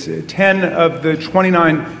because 10 of the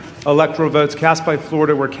 29 electoral votes cast by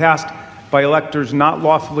Florida were cast by electors not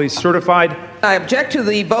lawfully certified. I object to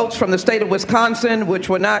the votes from the state of Wisconsin, which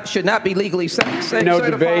should not be legally certified.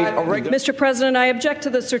 Mr. President, I object to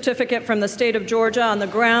the certificate from the state of Georgia on the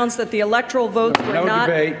grounds that the electoral votes were not...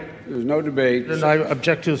 There's no debate. And I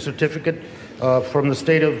object to the certificate from the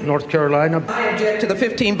state of North Carolina. I object to the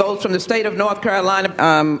 15 votes from the state of North Carolina.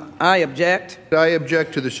 I object. I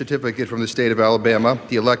object to the certificate from the state of Alabama.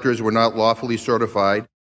 The electors were not lawfully certified.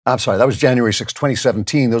 I'm sorry, that was January 6,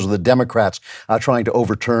 2017. Those are the Democrats trying to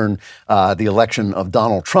overturn the election of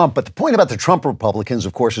Donald Trump. But the point about the Trump Republicans,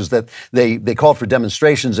 of course, is that they called for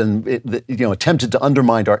demonstrations and attempted to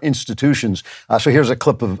undermine our institutions. So here's a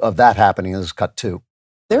clip of that happening. This is cut 2.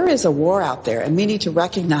 There is a war out there, and we need to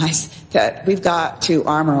recognize that we've got to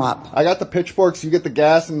armor up. I got the pitchforks, you get the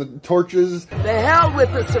gas and the torches. The hell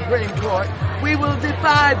with the Supreme Court. We will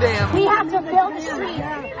defy them. We have to build the streets.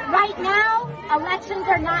 Right now, elections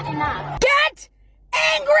are not enough. Get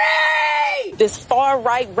angry! This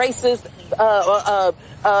far-right, racist,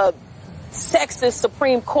 sexist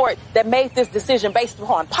Supreme Court that made this decision based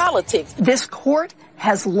upon politics. This court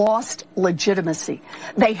has lost legitimacy.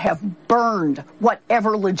 They have burned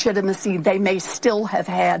whatever legitimacy they may still have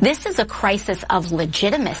had. This is a crisis of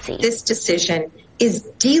legitimacy. This decision is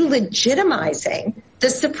delegitimizing the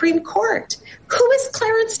Supreme Court. Who is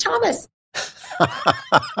Clarence Thomas?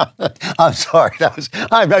 I'm sorry.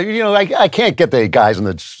 I can't get the guys in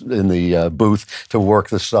the booth to work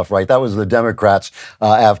this stuff right. That was the Democrats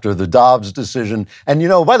after the Dobbs decision. And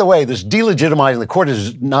by the way, this delegitimizing the court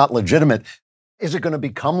is not legitimate. Is it going to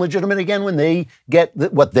become legitimate again when they get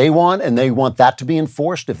what they want and they want that to be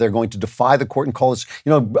enforced? If they're going to defy the court and call this,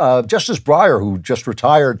 Justice Breyer, who just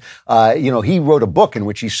retired, he wrote a book in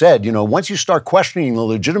which he said, once you start questioning the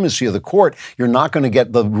legitimacy of the court, you're not going to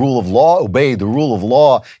get the rule of law obeyed. The rule of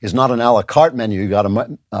law is not an a la carte menu. You got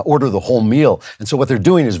to order the whole meal. And so what they're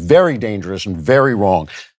doing is very dangerous and very wrong.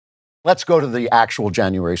 Let's go to the actual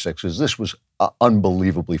January 6th. This was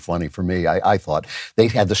unbelievably funny for me. I thought they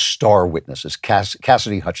had the star witnesses,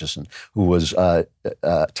 Cassidy Hutchinson, who was a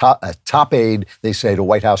top aide, they say, to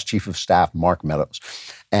White House Chief of Staff Mark Meadows.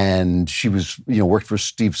 And she was, worked for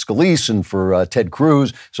Steve Scalise and for Ted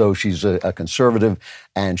Cruz, so she's a conservative.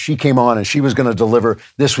 And she came on and she was going to deliver,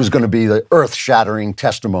 this was going to be the earth-shattering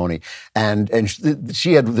testimony. And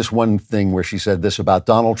she had this one thing where she said this about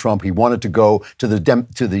Donald Trump. He wanted to go to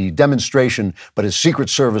the demonstration, but his Secret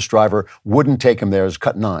Service driver wouldn't take him there. It's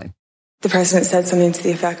cut 9. The president said something to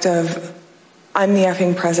the effect of, "I'm the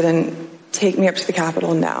effing president, take me up to the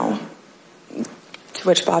Capitol now." To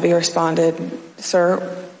which Bobby responded,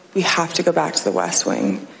 "Sir, we have to go back to the West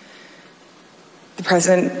Wing." The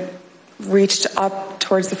president reached up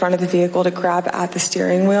towards the front of the vehicle to grab at the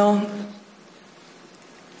steering wheel.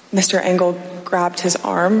 Mr. Engel grabbed his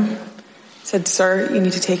arm, said, "Sir, you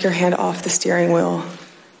need to take your hand off the steering wheel.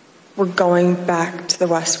 We're going back to the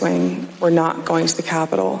West Wing. We're not going to the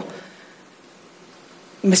Capitol."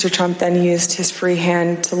 Mr. Trump then used his free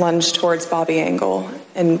hand to lunge towards Bobby Engel.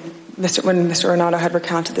 And when Mr. Renato had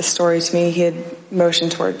recounted this story to me, he had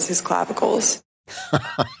motioned towards his clavicles.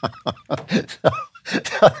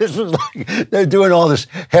 This was like they're doing all this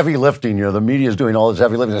heavy lifting. The media is doing all this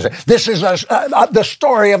heavy lifting. They say, this is the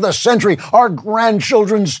story of the century. Our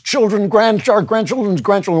grandchildren's children, our grandchildren's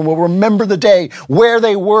grandchildren will remember the day where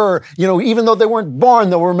they were. Even though they weren't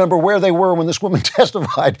born, they'll remember where they were when this woman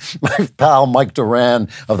testified. My pal Mike Duran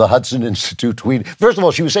of the Hudson Institute tweeted. First of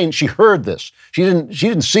all, she was saying she heard this. She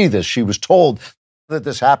didn't see this. She was told that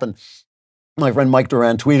this happened. My friend Mike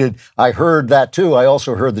Duran tweeted, "I heard that too. I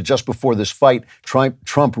also heard that just before this fight,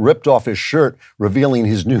 Trump ripped off his shirt, revealing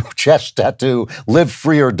his new chest tattoo, 'Live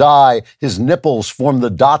free or die.' His nipples formed the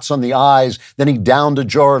dots on the eyes. Then he downed a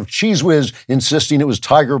jar of Cheese Whiz, insisting it was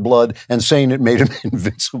tiger blood and saying it made him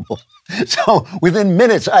invincible." So within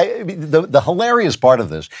minutes, the hilarious part of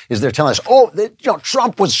this is they're telling us,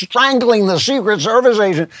 Trump was strangling the Secret Service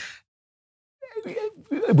agent.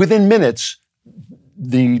 Within minutes,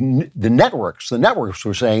 the networks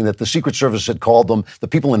were saying that the Secret Service had called them, the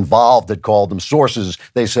people involved had called them, sources,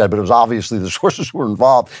 they said, but it was obviously the sources who were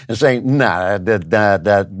involved, and saying, nah,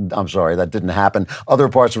 I'm sorry, that didn't happen. Other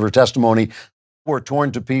parts of her testimony were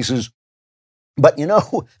torn to pieces. But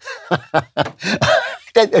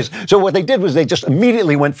so what they did was they just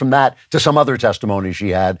immediately went from that to some other testimony she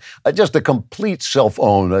had, just a complete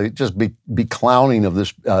self-own, just be clowning of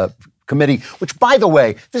this committee, which, by the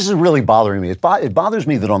way, this is really bothering me. It bothers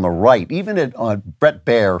me that on the right, even at Bret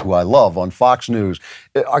Baier, who I love on Fox News,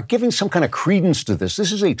 are giving some kind of credence to this.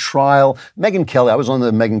 This is a trial. Megyn Kelly, I was on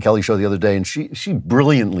the Megyn Kelly show the other day, and she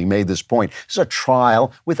brilliantly made this point. This is a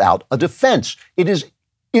trial without a defense. It is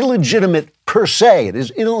illegitimate per se. It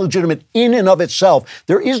is illegitimate in and of itself.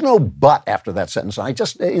 There is no but after that sentence.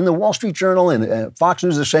 In the Wall Street Journal and Fox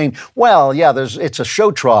News are saying, well, yeah, it's a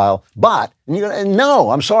show trial, but,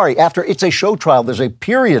 no, I'm sorry. After it's a show trial, there's a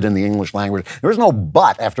period in the English language. There is no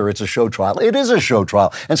but after it's a show trial. It is a show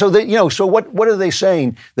trial. And so so what are they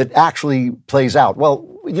saying that actually plays out? Well,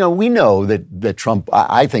 we know that Trump,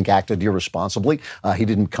 I think, acted irresponsibly. He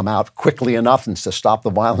didn't come out quickly enough and to stop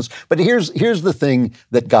the violence. But here's the thing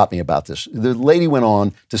that got me about this. The lady went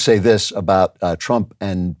on to say this about Trump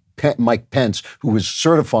and Mike Pence, who was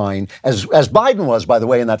certifying, as Biden was, by the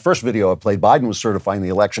way, in that first video I played, Biden was certifying the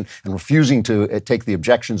election and refusing to take the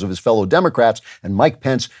objections of his fellow Democrats, and Mike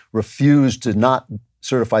Pence refused to not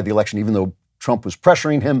certify the election, even though Trump was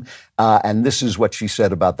pressuring him. And this is what she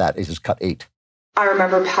said about that. It is cut 8. I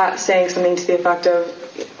remember Pat saying something to the effect of,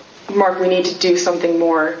 "Mark, we need to do something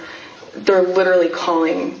more. They're literally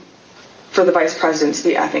calling for the vice president to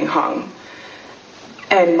be effing hung."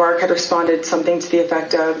 And Mark had responded something to the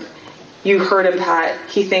effect of, "You heard him, Pat.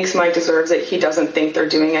 He thinks Mike deserves it. He doesn't think they're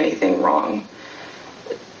doing anything wrong."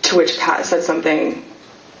 To which Pat said something,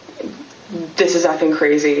 "This is effing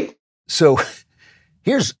crazy." So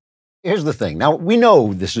here's the thing. Now, we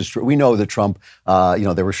know this is true. We know that Trump,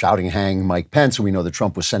 they were shouting, "Hang Mike Pence." And we know that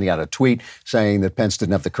Trump was sending out a tweet saying that Pence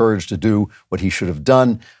didn't have the courage to do what he should have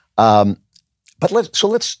done. But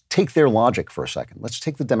let's take their logic for a second. Let's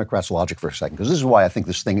take the Democrats' logic for a second, because this is why I think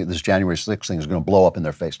this January 6th thing is going to blow up in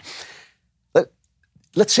their face.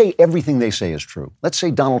 Let's say everything they say is true. Let's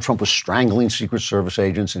say Donald Trump was strangling Secret Service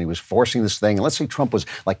agents and he was forcing this thing. And let's say Trump was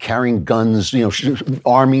like carrying guns,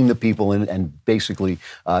 arming the people and basically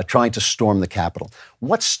trying to storm the Capitol.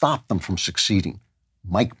 What stopped them from succeeding?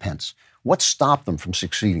 Mike Pence. What stopped them from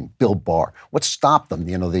succeeding? Bill Barr. What stopped them?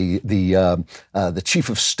 The chief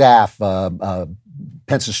of staff,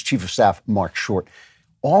 Pence's chief of staff, Mark Short.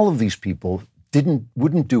 All of these people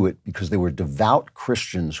wouldn't do it because they were devout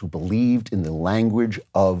Christians who believed in the language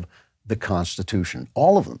of the Constitution.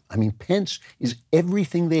 All of them. I mean, Pence is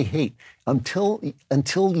everything they hate.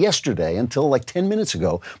 Until yesterday, until like 10 minutes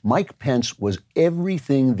ago, Mike Pence was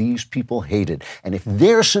everything these people hated. And if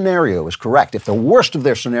their scenario is correct, if the worst of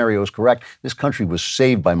their scenario is correct, this country was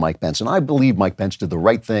saved by Mike Pence. And I believe Mike Pence did the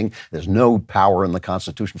right thing. There's no power in the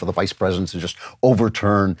Constitution for the vice president to just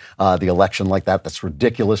overturn the election like that. That's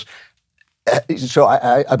ridiculous. So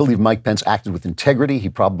I believe Mike Pence acted with integrity. He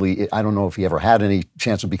probably, I don't know if he ever had any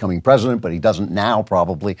chance of becoming president, but he doesn't now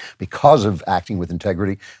probably because of acting with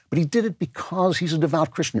integrity. But he did it because he's a devout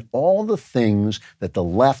Christian. All the things that the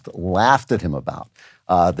left laughed at him about,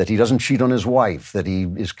 that he doesn't cheat on his wife, that he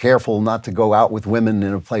is careful not to go out with women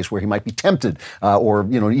in a place where he might be tempted, or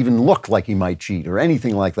even look like he might cheat or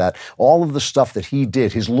anything like that. All of the stuff that he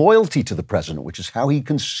did, his loyalty to the president, which is how he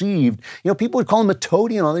conceived, people would call him a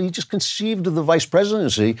toady and all that. He just conceived of the vice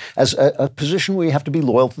presidency as a position where you have to be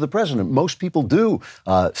loyal to the president. Most people do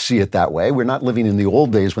see it that way. We're not living in the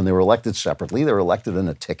old days when they were elected separately. They were elected in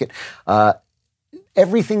a ticket.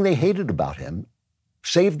 Everything they hated about him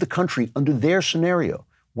saved the country under their scenario.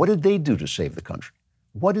 What did they do to save the country?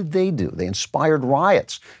 What did they do? They inspired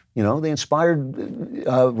riots. They inspired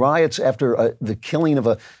riots after the killing of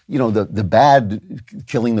the bad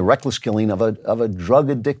killing, the reckless killing of a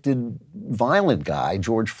drug-addicted, violent guy,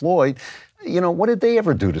 George Floyd. What did they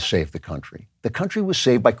ever do to save the country? The country was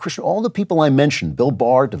saved by Christian. All the people I mentioned, Bill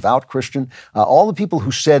Barr, devout Christian, all the people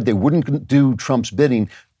who said they wouldn't do Trump's bidding,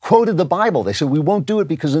 quoted the Bible. They said, we won't do it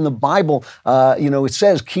because in the Bible, it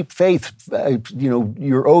says, keep faith.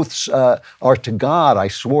 Your oaths are to God. I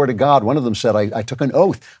swore to God. One of them said, I took an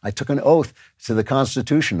oath. I took an oath to the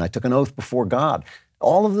Constitution. I took an oath before God.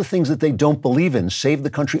 All of the things that they don't believe in saved the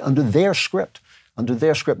country under their script. And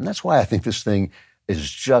that's why I think this thing is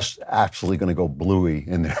just absolutely going to go bluey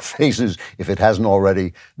in their faces if it hasn't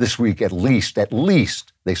already this week. At least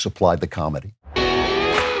they supplied the comedy.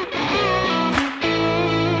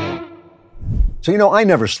 So, I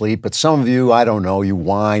never sleep, but some of you, I don't know, you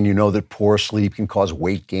whine. You know that poor sleep can cause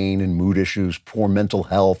weight gain and mood issues, poor mental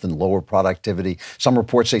health and lower productivity. Some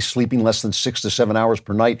reports say sleeping less than 6 to 7 hours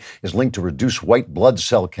per night is linked to reduced white blood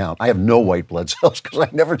cell count. I have no white blood cells because I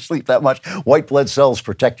never sleep that much. White blood cells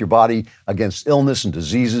protect your body against illness and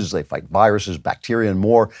diseases. They fight viruses, bacteria, and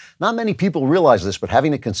more. Not many people realize this, but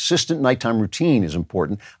having a consistent nighttime routine is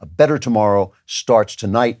important. A better tomorrow starts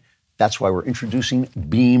tonight. That's why we're introducing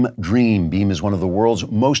Beam Dream. Beam is one of the world's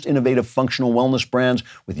most innovative functional wellness brands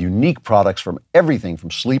with unique products from everything from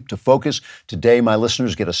sleep to focus. Today, my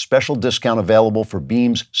listeners get a special discount available for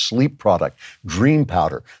Beam's sleep product, Dream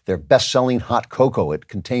Powder, their best-selling hot cocoa. It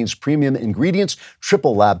contains premium ingredients,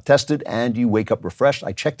 triple lab tested, and you wake up refreshed.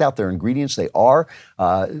 I checked out their ingredients. They are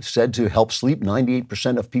said to help sleep.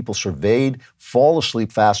 98% of people surveyed fall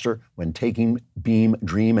asleep faster when taking Beam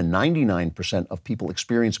Dream, and 99% of people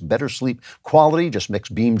experience better sleep quality. Just mix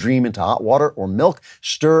Beam Dream into hot water or milk,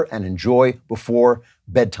 stir, and enjoy before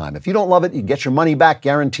bedtime. If you don't love it, you can get your money back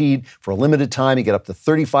guaranteed for a limited time. You get up to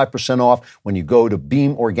 35% off when you go to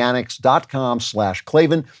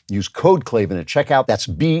beamorganics.com/Klavan. Use code Klavan at checkout. That's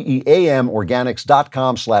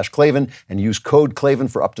BEAMorganics.com/Klavan and use code Klavan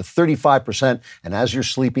for up to 35%. And as you're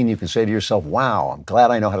sleeping, you can say to yourself, wow, I'm glad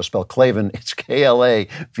I know how to spell Klavan. It's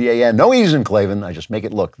Klavan. No ease in Klavan. I just make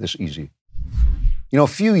it look this easy. A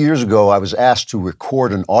few years ago, I was asked to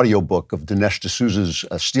record an audiobook of Dinesh D'Souza's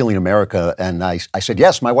Stealing America, and I said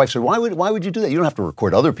yes. My wife said, why would you do that? You don't have to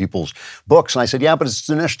record other people's books. And I said, yeah, but it's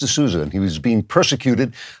Dinesh D'Souza, and he was being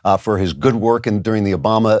persecuted for his good work during the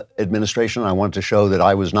Obama administration. I wanted to show that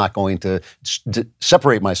I was not going to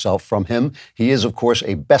separate myself from him. He is, of course,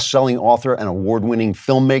 a best-selling author and award-winning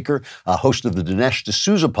filmmaker, host of the Dinesh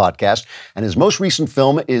D'Souza podcast, and his most recent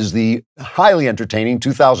film is the highly entertaining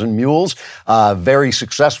 2,000 Mules, very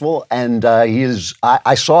successful, and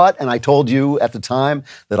I saw it, and I told you at the time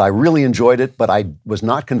that I really enjoyed it, but I was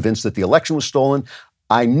not convinced that the election was stolen.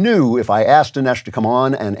 I knew if I asked Dinesh to come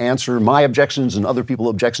on and answer my objections and other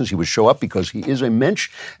people's objections, he would show up because he is a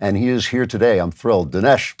mensch, and he is here today. I'm thrilled.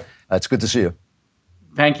 Dinesh, it's good to see you.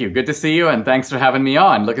 Thank you. Good to see you, and thanks for having me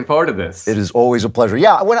on. Looking forward to this. It is always a pleasure.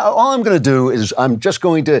 Yeah, all I'm going to do is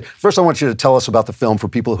first I want you to tell us about the film for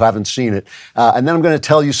people who haven't seen it, and then I'm going to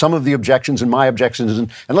tell you some of the objections and my objections.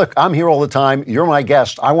 And look, I'm here all the time. You're my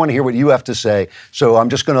guest. I want to hear what you have to say, so I'm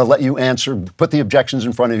just going to let you answer, put the objections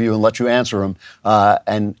in front of you and let you answer them,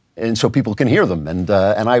 and so people can hear them. And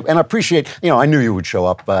I appreciate, I knew you would show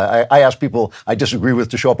up. I ask people I disagree with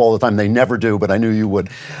to show up all the time. They never do, but I knew you would.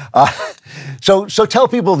 So tell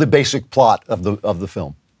people the basic plot of the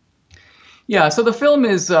film. Yeah, so the film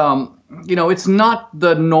is it's not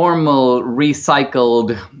the normal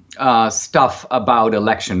recycled stuff about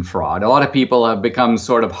election fraud. A lot of people have become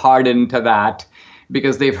sort of hardened to that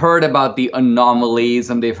because they've heard about the anomalies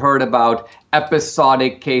and they've heard about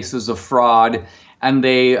episodic cases of fraud, and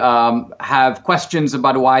they have questions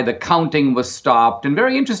about why the counting was stopped. And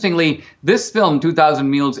very interestingly, this film, 2,000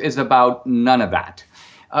 Mules, is about none of that.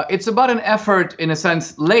 It's about an effort, in a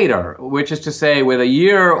sense, later, which is to say, with a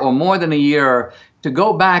year or more than a year, to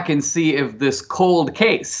go back and see if this cold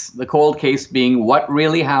case, the cold case being what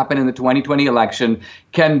really happened in the 2020 election,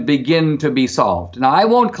 can begin to be solved. Now, I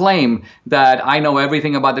won't claim that I know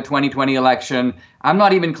everything about the 2020 election. I'm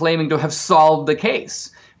not even claiming to have solved the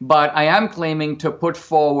case, but I am claiming to put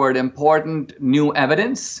forward important new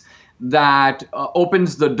evidence that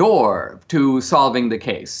opens the door to solving the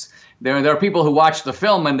case. There are people who watch the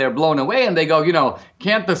film and they're blown away and they go,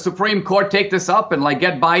 can't the Supreme Court take this up and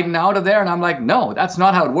get Biden out of there? And I'm like, no, that's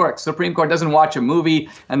not how it works. Supreme Court doesn't watch a movie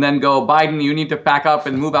and then go, Biden, you need to pack up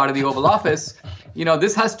and move out of the Oval Office.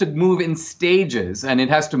 This has to move in stages, and it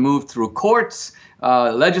has to move through courts.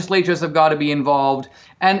 Legislatures have got to be involved.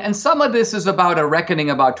 And some of this is about a reckoning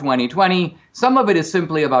about 2020. Some of it is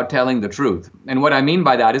simply about telling the truth. And what I mean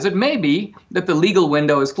by that is it may be that the legal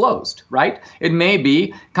window is closed, right? It may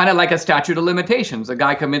be kind of like a statute of limitations. A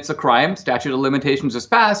guy commits a crime, statute of limitations is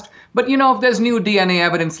passed. But, if there's new DNA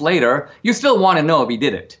evidence later, you still want to know if he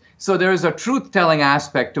did it. So there is a truth-telling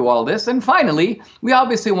aspect to all this. And finally, we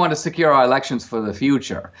obviously want to secure our elections for the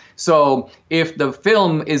future. So if the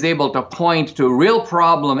film is able to point to real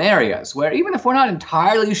problem areas where even if we're not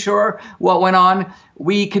entirely sure what went on,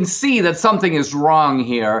 we can see that something is wrong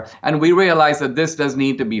here, and we realize that this does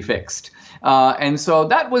need to be fixed. And so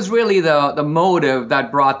that was really the motive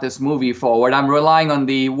that brought this movie forward. I'm relying on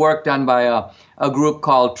the work done by a group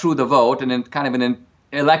called True the Vote, and kind of an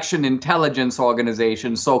election intelligence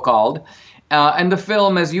organization, so-called. And the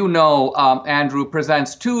film, as you know, Andrew,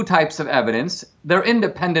 presents two types of evidence. They're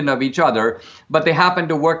independent of each other, but they happen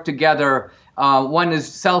to work together. One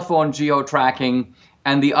is cell phone geo-tracking,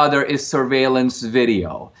 and the other is surveillance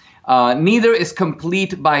video. Neither is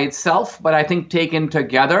complete by itself, but I think taken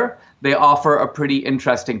together, they offer a pretty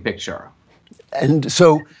interesting picture. And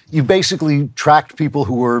so you basically tracked people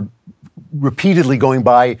who were repeatedly going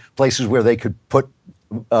by places where they could put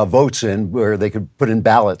votes in, where they could put in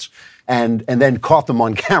ballots, and then caught them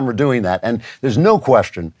on camera doing that. And there's no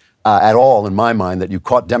question at all in my mind that you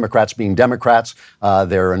caught Democrats being Democrats.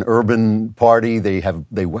 They're an urban party. They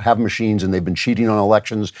have machines, and they've been cheating on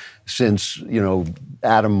elections since,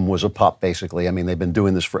 Adam was a pup, basically. I mean, they've been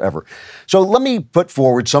doing this forever. So let me put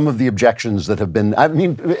forward some of the objections that have been,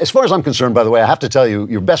 as far as I'm concerned, by the way, I have to tell you,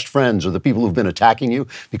 your best friends are the people who've been attacking you,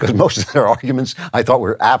 because most of their arguments I thought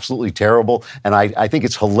were absolutely terrible. And I think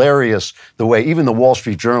it's hilarious the way even the Wall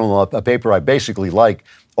Street Journal, a paper I basically like,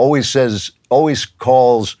 always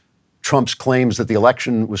calls Trump's claims that the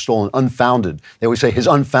election was stolen unfounded. They always say his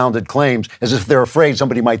unfounded claims, as if they're afraid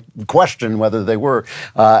somebody might question whether they were.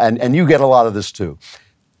 And you get a lot of this too.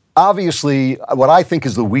 Obviously, what I think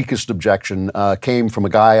is the weakest objection came from a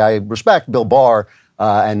guy I respect, Bill Barr,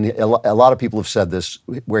 and a lot of people have said this,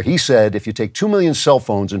 where he said, if you take 2 million cell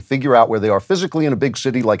phones and figure out where they are physically in a big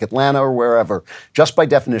city like Atlanta or wherever, just by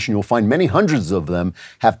definition, you'll find many hundreds of them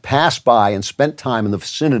have passed by and spent time in the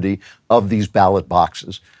vicinity of these ballot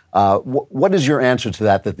boxes. What is your answer to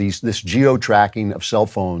that this geo-tracking of cell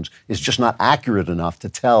phones is just not accurate enough to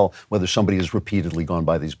tell whether somebody has repeatedly gone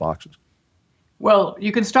by these boxes? Well,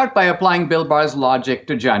 you can start by applying Bill Barr's logic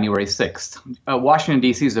to January 6th. Washington,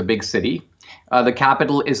 D.C. is a big city. The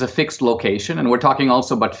Capitol is a fixed location, and we're talking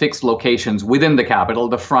also about fixed locations within the Capitol,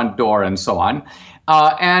 the front door and so on.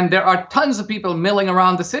 And there are tons of people milling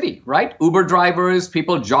around the city, right? Uber drivers,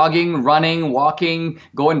 people jogging, running, walking,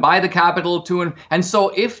 going by the Capitol and so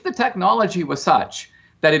if the technology was such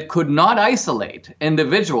that it could not isolate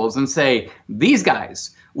individuals and say, these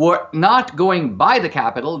guys were not going by the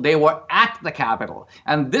Capitol, they were at the Capitol.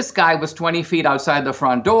 And this guy was 20 feet outside the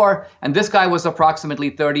front door, and this guy was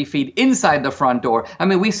approximately 30 feet inside the front door. I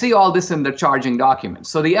mean, we see all this in the charging documents.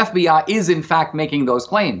 So the FBI is, in fact, making those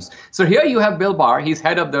claims. So here you have Bill Barr. He's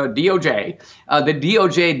head of the DOJ. The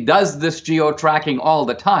DOJ does this geo-tracking all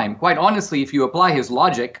the time. Quite honestly, if you apply his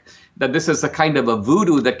logic, that this is a kind of a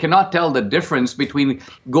voodoo that cannot tell the difference between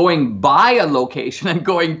going by a location and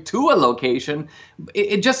going to a location.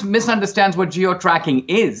 It just misunderstands what geo-tracking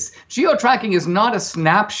is. Geo-tracking is not a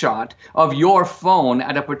snapshot of your phone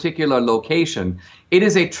at a particular location. It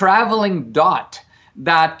is a traveling dot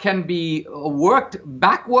that can be worked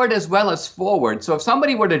backward as well as forward. So if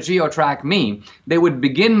somebody were to geotrack me, they would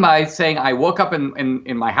begin by saying, I woke up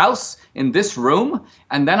in my house, in this room,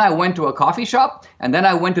 and then I went to a coffee shop, and then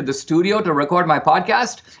I went to the studio to record my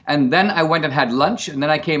podcast, and then I went and had lunch, and then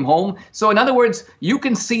I came home. So in other words, you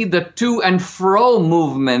can see the to and fro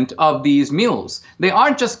movement of these mules. They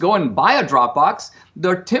aren't just going by a Dropbox.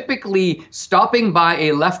 They're typically stopping by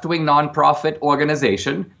a left-wing nonprofit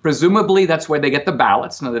organization. Presumably, that's where they get the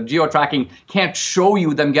ballots. Now, the geotracking can't show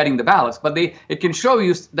you them getting the ballots, but it can show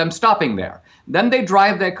you them stopping there. Then they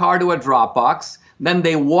drive their car to a Dropbox. Then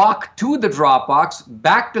they walk to the Dropbox,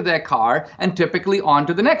 back to their car, and typically on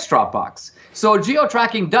to the next Dropbox. So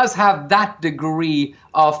geotracking does have that degree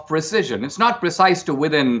of precision. It's not precise to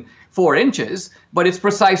within 4 inches, but it's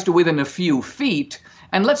precise to within a few feet.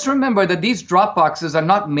 And let's remember that these drop boxes are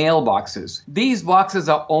not mailboxes. These boxes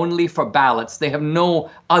are only for ballots. They have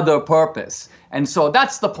no other purpose. And so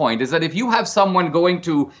that's the point, is that if you have someone going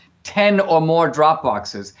to 10 or more drop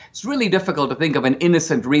boxes, it's really difficult to think of an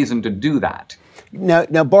innocent reason to do that.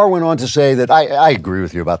 Now, Barr went on to say that, I agree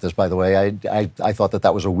with you about this, by the way. I thought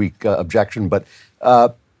that was a weak objection, but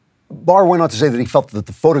Barr went on to say that he felt that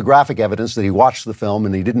the photographic evidence, that he watched the film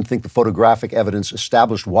and he didn't think the photographic evidence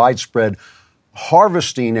established widespread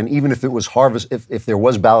harvesting, and even if it was if there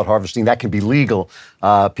was ballot harvesting, that can be legal.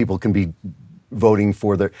 People can be voting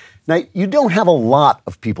for their. Now, you don't have a lot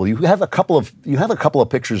of people. You have a couple of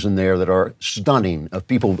pictures in there that are stunning, of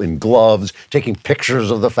people in gloves taking pictures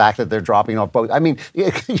of the fact that they're dropping off votes. I mean, you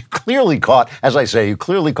clearly caught, as I say,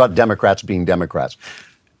 Democrats being Democrats.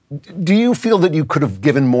 Do you feel that you could have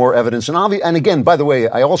given more evidence? And again, by the way,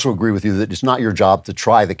 I also agree with you that it's not your job to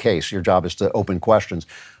try the case. Your job is to open questions.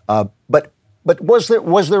 But was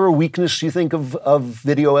there a weakness, you think, of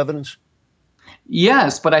video evidence?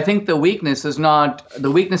 Yes, but I think the weakness is not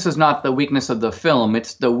the weakness of the film.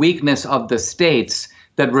 It's the weakness of the states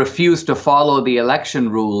that refuse to follow the election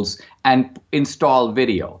rules and install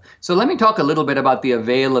video. So let me talk a little bit about the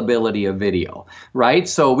availability of video, right?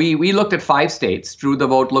 So we looked at 5 states. True the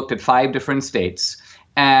Vote looked at 5 different states.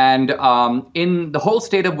 And in the whole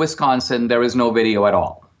state of Wisconsin, there is no video at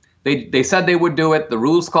all. They said they would do it. The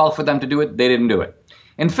rules called for them to do it. They didn't do it.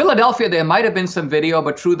 In Philadelphia, there might have been some video,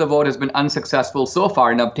 but True the Vote has been unsuccessful so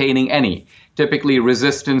far in obtaining any, typically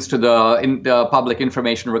resistance to the public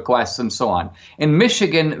information requests and so on. In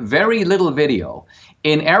Michigan, very little video.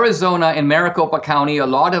 In Arizona, in Maricopa County, a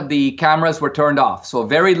lot of the cameras were turned off, so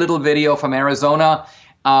very little video from Arizona.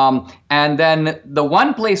 And then the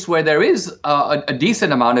one place where there is a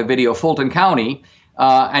decent amount of video, Fulton County,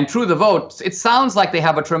 and True the Vote, it sounds like they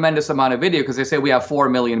have a tremendous amount of video because they say we have 4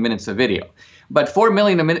 million minutes of video. But 4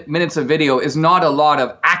 million minutes of video is not a lot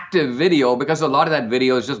of active video because a lot of that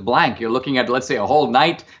video is just blank. You're looking at, let's say, a whole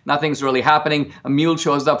night. Nothing's really happening. A mule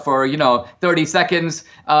shows up for, 30 seconds.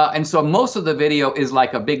 And so most of the video is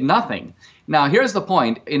like a big nothing. Now, here's the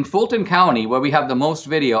point. In Fulton County, where we have the most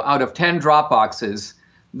video, out of 10 drop boxes,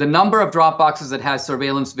 the number of drop boxes that has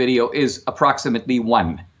surveillance video is approximately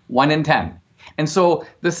 1 in 10. And so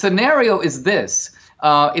the scenario is this.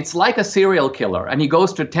 It's like a serial killer, and he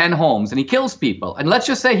goes to 10 homes and he kills people. And let's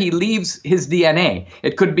just say he leaves his DNA.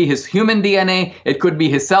 It could be his human DNA. It could be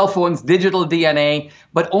his cell phone's digital DNA.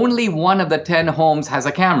 But only 1 of the 10 homes has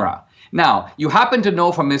a camera. Now, you happen to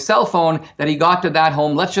know from his cell phone that he got to that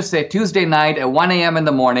home, let's just say Tuesday night at 1 a.m. in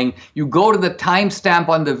the morning. You go to the timestamp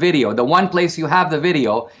on the video, the one place you have the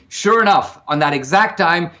video. Sure enough, on that exact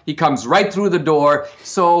time, he comes right through the door.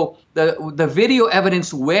 So the video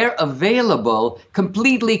evidence, where available,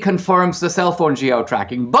 completely confirms the cell phone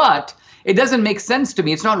geo-tracking. But it doesn't make sense to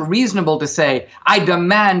me. It's not reasonable to say, I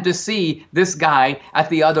demand to see this guy at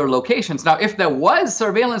the other locations. Now, if there was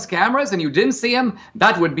surveillance cameras and you didn't see him,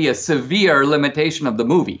 that would be a severe limitation of the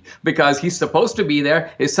movie because he's supposed to be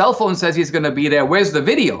there. His cell phone says he's going to be there. Where's the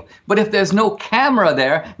video? But if there's no camera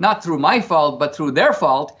there, not through my fault, but through their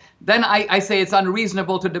fault, then I say it's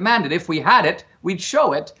unreasonable to demand it. If we had it, we'd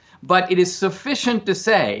show it. But it is sufficient to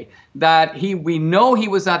say that we know he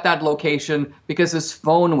was at that location because his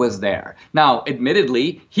phone was there. Now,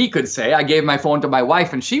 admittedly, he could say, I gave my phone to my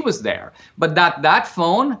wife and she was there. But that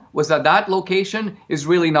phone was at that location is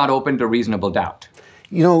really not open to reasonable doubt.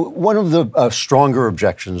 One of the stronger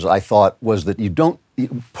objections, I thought, was that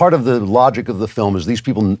part of the logic of the film is these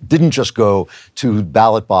people didn't just go to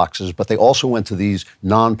ballot boxes, but they also went to these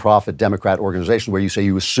nonprofit Democrat organizations where you say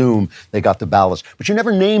you assume they got the ballots. But you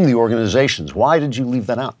never name the organizations. Why did you leave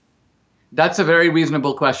that out? That's a very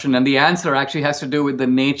reasonable question, and the answer actually has to do with the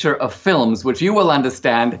nature of films, which you will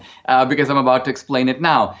understand because I'm about to explain it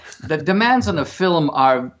now. The demands on a film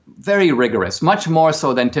are very rigorous, much more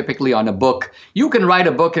so than typically on a book. You can write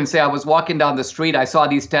a book and say, I was walking down the street, I saw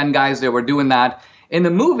these 10 guys, they were doing that. In a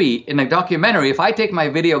movie, in a documentary, if I take my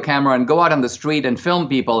video camera and go out on the street and film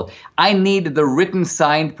people, I need the written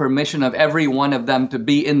signed permission of every one of them to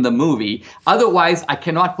be in the movie. Otherwise, I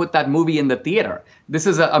cannot put that movie in the theater. This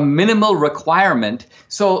is a minimal requirement.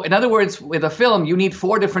 So in other words, with a film, you need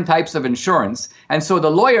 4 different types of insurance. And so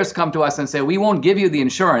the lawyers come to us and say, we won't give you the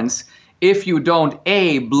insurance if you don't,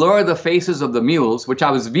 A, blur the faces of the mules, which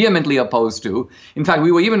I was vehemently opposed to. In fact,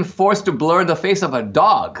 we were even forced to blur the face of a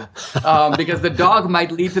dog because the dog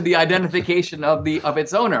might lead to the identification of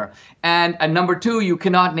its owner. And number 2, you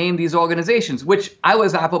cannot name these organizations, which I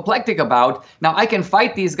was apoplectic about. Now, I can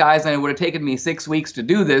fight these guys, and it would have taken me 6 weeks to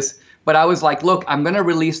do this. But I was like, look, I'm going to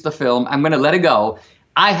release the film. I'm going to let it go.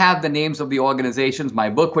 I have the names of the organizations. My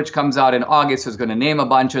book, which comes out in August, is going to name a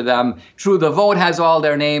bunch of them. True the Vote has all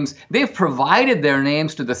their names. They've provided their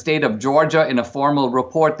names to the state of Georgia in a formal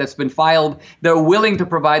report that's been filed. They're willing to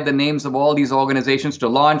provide the names of all these organizations to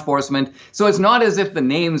law enforcement. So it's not as if the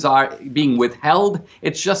names are being withheld.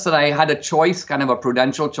 It's just that I had a choice, kind of a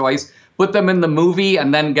prudential choice. Put them in the movie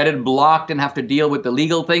and then get it blocked and have to deal with the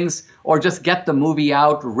legal things, or just get the movie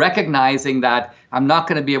out, recognizing that I'm not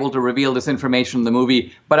going to be able to reveal this information in the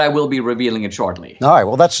movie, but I will be revealing it shortly. All right,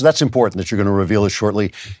 well, that's important that you're going to reveal it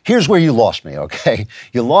shortly. Here's where you lost me, okay?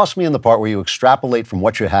 You lost me in the part where you extrapolate from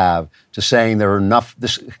what you have to saying there are enough,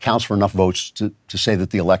 this accounts for enough votes to say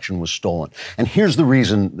that the election was stolen. And here's the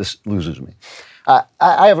reason this loses me.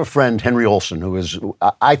 I have a friend, Henry Olson, who is,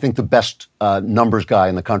 I think, the best numbers guy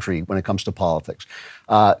in the country when it comes to politics.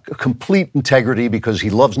 Complete integrity because he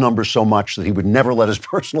loves numbers so much that he would never let his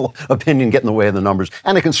personal opinion get in the way of the numbers.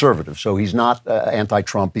 And a conservative, so he's not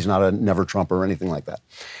anti-Trump. He's not a never-Trumper or anything like that.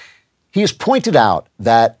 He has pointed out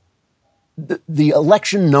that the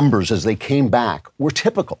election numbers as they came back were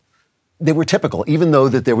typical. They were typical, even though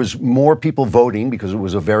that there was more people voting because it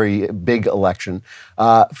was a very big election.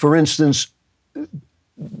 For instance,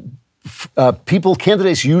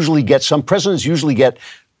 candidates usually get, some presidents usually get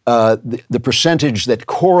the percentage that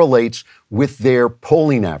correlates with their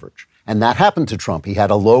polling average. And that happened to Trump. He had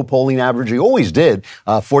a low polling average. He always did,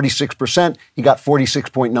 46%. He got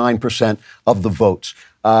 46.9% of the votes.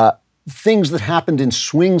 Things that happened in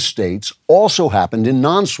swing states also happened in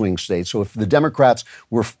non-swing states. So if the Democrats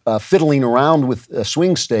were fiddling around with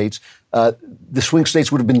swing states, the swing states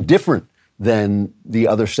would have been different than the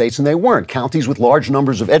other states, and they weren't. Counties with large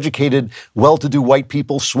numbers of educated, well-to-do white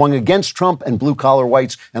people swung against Trump, and blue-collar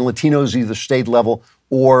whites and Latinos either stayed level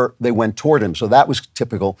or they went toward him. So that was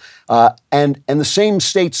typical. And the same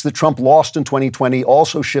states that Trump lost in 2020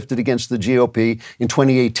 also shifted against the GOP in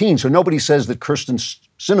 2018. So nobody says that Kyrsten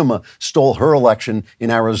Sinema stole her election in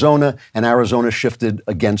Arizona, and Arizona shifted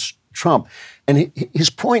against Trump. And his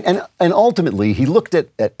point, and ultimately, he looked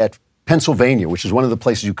at Pennsylvania, which is one of the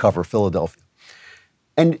places you cover, Philadelphia.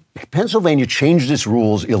 And Pennsylvania changed its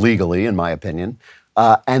rules illegally, in my opinion,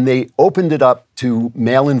 and they opened it up to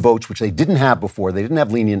mail-in votes, which they didn't have before. They didn't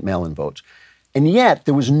have lenient mail-in votes. And yet,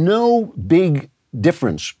 there was no big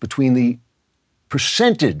difference between the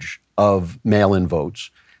percentage of mail-in votes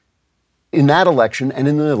in that election and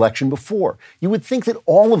in the election before. You would think that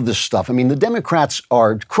all of this stuff, I mean, the Democrats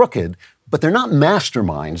are crooked, but they're not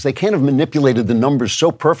masterminds. They can't have manipulated the numbers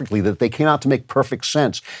so perfectly that they came out to make perfect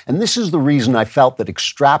sense. And this is the reason I felt that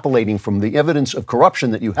extrapolating from the evidence of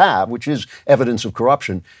corruption that you have, which is evidence of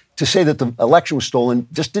corruption, to say that the election was stolen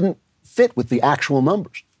just didn't fit with the actual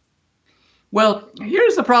numbers. Well,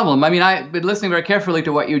 here's the problem. I mean, I've been listening very carefully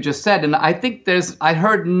to what you just said, and I think I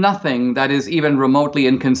heard nothing that is even remotely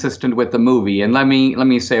inconsistent with the movie. And let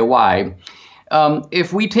me say why.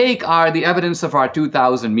 If we take the evidence of our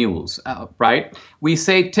 2,000 mules, right, we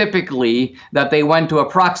say typically that they went to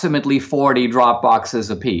approximately 40 drop boxes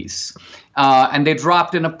apiece. And they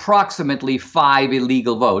dropped in approximately 5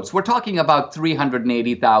 illegal votes. We're talking about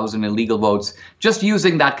 380,000 illegal votes, just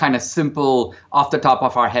using that kind of simple, off the top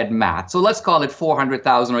of our head math. So let's call it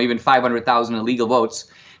 400,000 or even 500,000 illegal votes.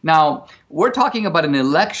 Now, we're talking about an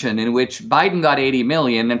election in which Biden got 80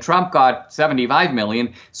 million and Trump got 75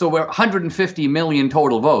 million. So we're 150 million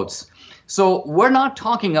total votes. So we're not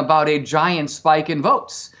talking about a giant spike in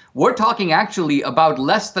votes. We're talking actually about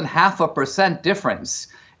less than 0.5% difference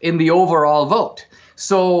in the overall vote.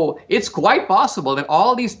 So it's quite possible that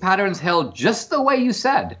all these patterns held just the way you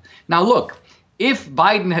said. Now, look, if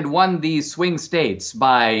Biden had won these swing states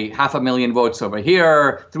by 500,000 votes over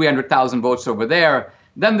here, 300,000 votes over there,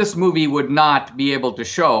 then this movie would not be able to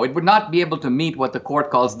show. It would not be able to meet what the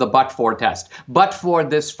court calls the but-for test. But for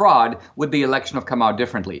this fraud, would the election have come out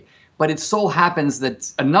differently? But it so happens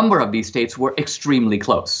that a number of these states were extremely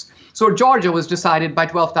close. So Georgia was decided by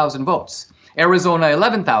 12,000 votes, Arizona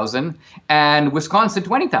 11,000, and Wisconsin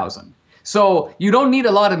 20,000. So you don't need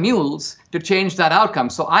a lot of mules to change that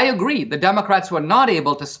outcome. So I agree, the Democrats were not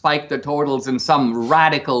able to spike the totals in some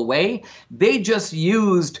radical way. They just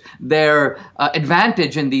used their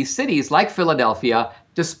advantage in these cities like Philadelphia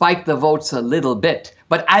to spike the votes a little bit.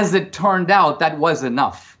 But as it turned out, that was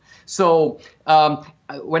enough. So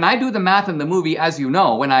when I do the math in the movie, as you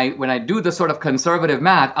know, when I do the sort of conservative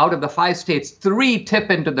math, out of the 5 states, 3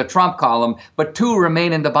 tip into the Trump column, but 2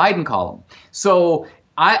 remain in the Biden column. So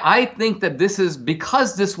I think that this is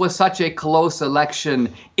because this was such a close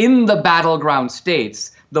election in the battleground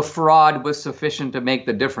states, the fraud was sufficient to make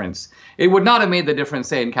the difference. It would not have made the difference,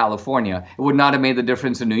 say, in California. It would not have made the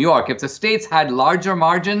difference in New York. If the states had larger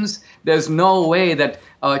margins, there's no way that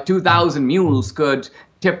 2,000 mules could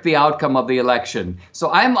tip the outcome of the election.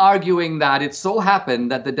 So I'm arguing that it so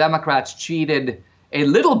happened that the Democrats cheated a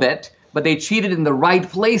little bit, but they cheated in the right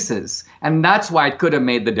places. And that's why it could have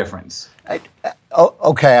made the difference.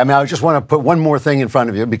 Okay. I mean, I just want to put one more thing in front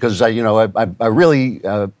of you because, I really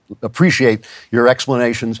appreciate your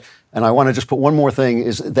explanations. And I want to just put one more thing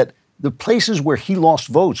is that the places where he lost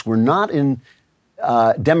votes were not in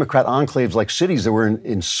Democrat enclaves like cities. They were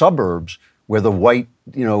in suburbs where the white,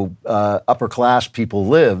 upper class people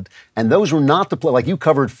lived. And those were not like you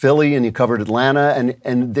covered Philly and you covered Atlanta,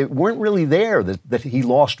 and they weren't really there that he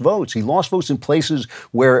lost votes. He lost votes in places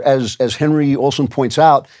where, as Henry Olsen points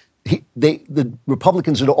out, the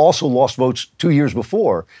Republicans had also lost votes 2 years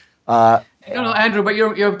before. No, Andrew, but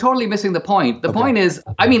you're totally missing the point. The point is,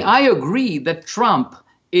 I agree that Trump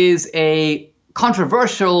is a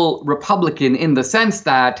controversial Republican in the sense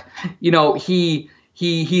that,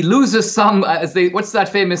 he loses some, what's that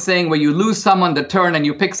famous saying where you lose some on the turn and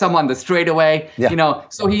you pick some on the straightaway? Yeah.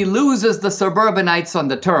 So he loses the suburbanites on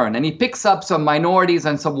the turn and he picks up some minorities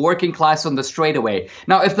and some working class on the straightaway.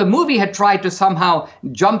 Now, if the movie had tried to somehow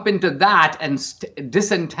jump into that and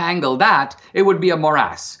disentangle that, it would be a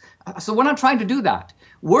morass. So we're not trying to do that.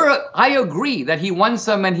 I agree that he won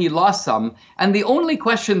some and he lost some. And the only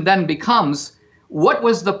question then becomes, what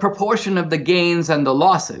was the proportion of the gains and the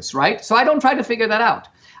losses, right? So I don't try to figure that out.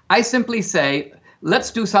 I simply say,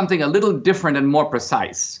 let's do something a little different and more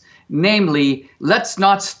precise. Namely, let's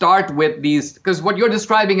not start with these, because what you're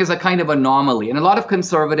describing is a kind of anomaly. And a lot of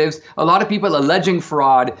conservatives, a lot of people alleging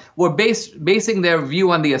fraud, were basing their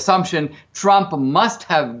view on the assumption Trump must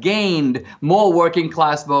have gained more working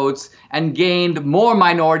class votes and gained more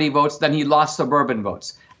minority votes than he lost suburban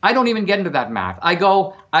votes. I don't even get into that math.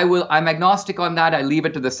 I'm agnostic on that. I leave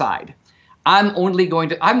it to the side. I'm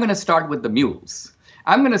going to start with the mules.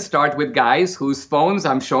 I'm going to start with guys whose phones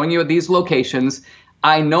I'm showing you at these locations.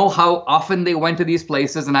 I know how often they went to these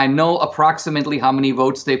places, and I know approximately how many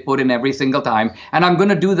votes they put in every single time. And I'm going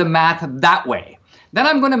to do the math that way. Then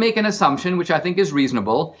I'm going to make an assumption, which I think is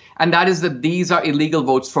reasonable, and that is that these are illegal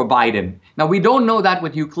votes for Biden. Now, we don't know that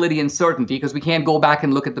with Euclidean certainty because we can't go back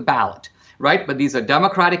and look at the ballot. Right? But these are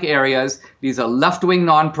Democratic areas. These are left-wing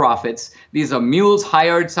nonprofits. These are mules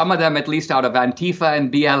hired, some of them at least out of Antifa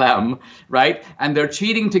and BLM, right? And they're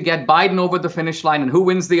cheating to get Biden over the finish line. And who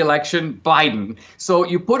wins the election? Biden. So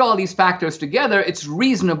you put all these factors together, it's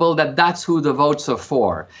reasonable that that's who the votes are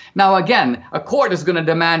for. Now, again, a court is going to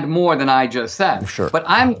demand more than I just said. Sure. But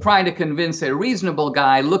I'm trying to convince a reasonable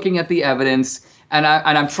guy looking at the evidence, and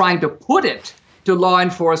I'm trying to put it to law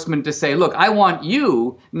enforcement to say, look, I want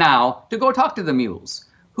you now to go talk to the mules.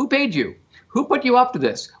 Who paid you? Who put you up to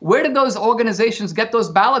this? Where did those organizations get those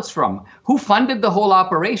ballots from? Who funded the whole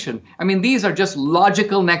operation? I mean, these are just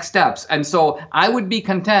logical next steps. And so I would be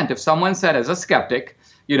content if someone said, as a skeptic,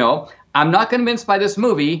 I'm not convinced by this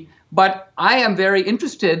movie, but I am very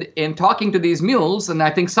interested in talking to these mules, and I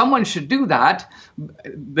think someone should do that.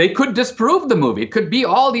 They could disprove the movie. It could be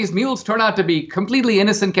all these mules turn out to be completely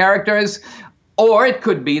innocent characters. Or it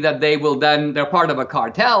could be that they're part of a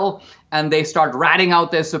cartel and they start ratting out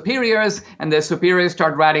their superiors and their superiors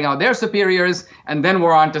start ratting out their superiors. And then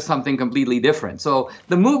we're on to something completely different. So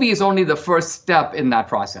the movie is only the first step in that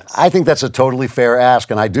process. I think that's a totally fair ask.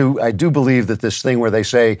 And I do believe that this thing where they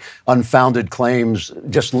say unfounded claims,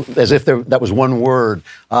 just as if that was one word,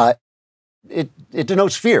 it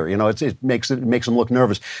denotes fear. It makes them look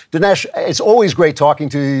nervous. Dinesh, it's always great talking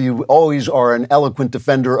to you. You always are an eloquent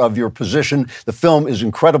defender of your position. The film is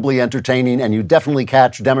incredibly entertaining, and you definitely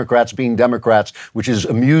catch Democrats being Democrats, which is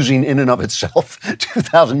amusing in and of itself.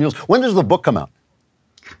 2,000 Mules. When does the book come out?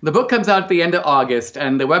 The book comes out at the end of August,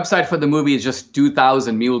 and the website for the movie is just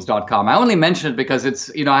 2000mules.com. I only mention it because it's,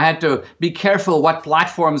 I had to be careful what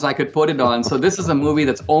platforms I could put it on. So this is a movie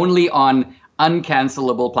that's only on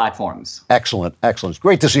uncancelable platforms. Excellent, excellent. It's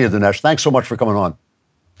great to see you, Dinesh. Thanks so much for coming on.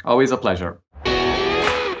 Always a pleasure.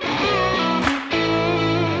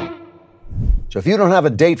 So if you don't have a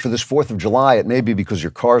date for this 4th of July, it may be because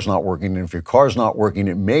your car's not working. And if your car's not working,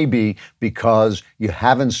 it may be because you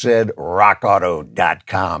haven't said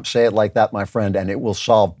rockauto.com. Say it like that, my friend, and it will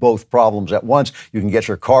solve both problems at once. You can get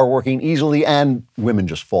your car working easily, and women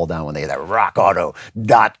just fall down when they hear that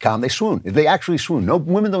rockauto.com. They swoon. They actually swoon. No,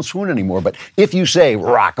 women don't swoon anymore. But if you say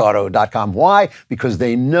rockauto.com, why? Because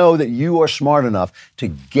they know that you are smart enough to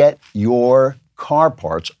get your car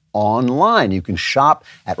parts online. You can shop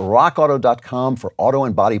at rockauto.com for auto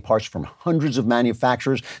and body parts from hundreds of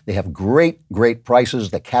manufacturers. They have great, great prices.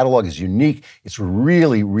 The catalog is unique. It's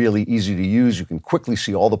really, really easy to use. You can quickly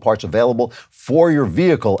see all the parts available for your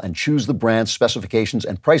vehicle and choose the brand, specifications,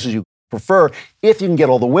 and prices you prefer if you can get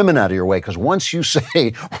all the women out of your way, because once you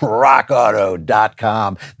say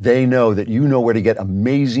rockauto.com, they know that you know where to get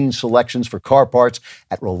amazing selections for car parts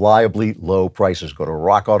at reliably low prices. Go to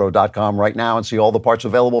rockauto.com right now and see all the parts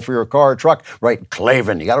available for your car or truck. Write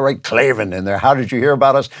Klavan. You got to write Klavan in there. How did you hear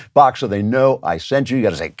about us? Box, so they know I sent you. You got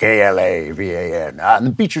to say Klavan.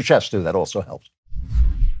 And beat your chest, too. That also helps.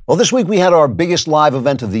 Well, this week we had our biggest live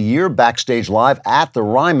event of the year, Backstage Live at the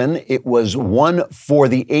Ryman. It was one for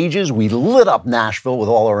the ages. We lit up Nashville with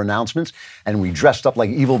all our announcements, and we dressed up like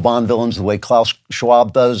evil Bond villains the way Klaus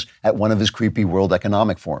Schwab does at one of his creepy World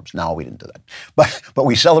Economic Forums. No, we didn't do that. But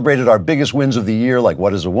we celebrated our biggest wins of the year, like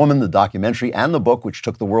What is a Woman, the documentary, and the book, which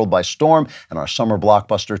took the world by storm, and our summer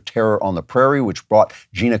blockbuster, Terror on the Prairie, which brought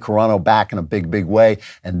Gina Carano back in a big, big way.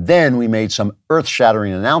 And then we made some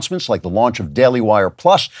earth-shattering announcements, like the launch of Daily Wire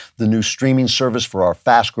Plus, the new streaming service for our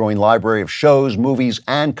fast-growing library of shows, movies,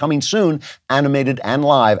 and coming soon, animated and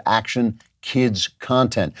live action kids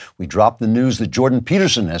content. We dropped the news that Jordan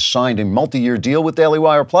Peterson has signed a multi-year deal with Daily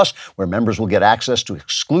Wire Plus, where members will get access to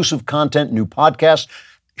exclusive content, new podcasts,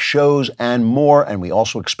 shows, and more. And we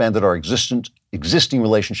also expanded our existing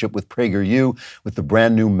relationship with PragerU with the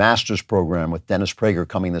brand new Masters program with Dennis Prager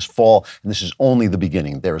coming this fall. And this is only the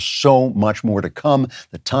beginning. There is so much more to come.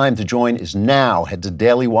 The time to join is now. Head to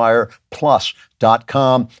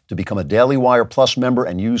dailywireplus.com to become a Daily Wire Plus member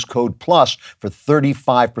and use code PLUS for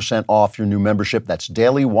 35% off your new membership. That's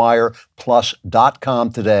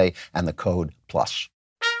dailywireplus.com today and the code PLUS.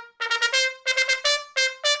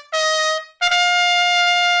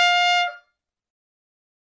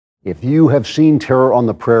 If you have seen Terror on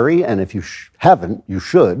the Prairie, and if you haven't, you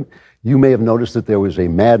should, you may have noticed that there was a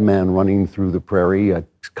madman running through the prairie,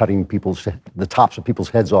 cutting the tops of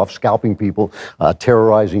people's heads off, scalping people,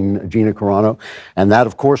 terrorizing Gina Carano. And that,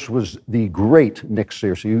 of course, was the great Nick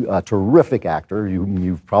Searcy, a terrific actor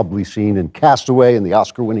you've probably seen in Castaway and the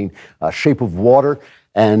Oscar-winning Shape of Water,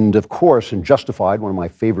 and, of course, in Justified, one of my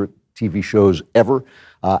favorite TV shows ever,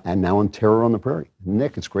 and now in Terror on the Prairie.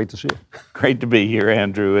 Nick, it's great to see you. Great to be here,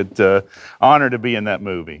 Andrew. It's an honor to be in that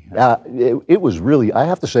movie. It was really, I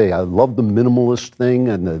have to say, I love the minimalist thing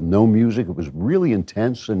and the no music. It was really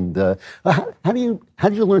intense. And how did you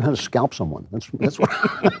learn how to scalp someone? That's what,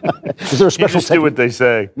 is there a special you just do what they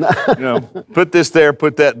say. Put this there,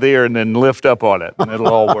 put that there, and then lift up on it, and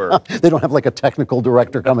it'll all work. They don't have like a technical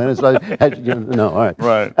director come in and say, no, all right.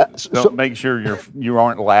 Right. Make sure you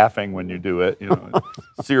aren't laughing when you do it.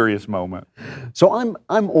 Serious moment. So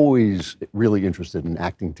I'm always really interested in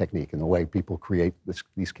acting technique and the way people create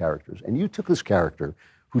these characters. And you took this character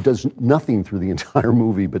who does nothing through the entire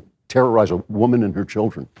movie but terrorize a woman and her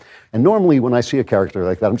children. And normally when I see a character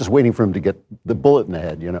like that, I'm just waiting for him to get the bullet in the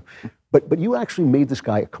head, But you actually made this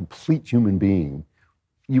guy a complete human being.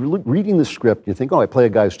 You were reading the script, you think, I play a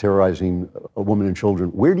guy who's terrorizing a woman and children.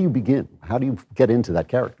 Where do you begin? How do you get into that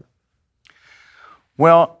character?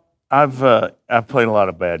 Well, I've played a lot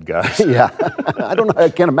of bad guys. Yeah, I don't know. I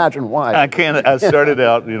can't imagine why. I started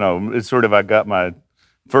out, it's sort of, I got my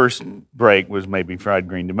first break was maybe Fried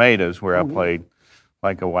Green Tomatoes, where I played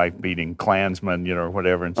like a wife-beating Klansman, or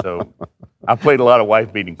whatever. And so I played a lot of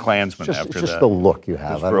wife-beating Klansmen after that. It's just the look you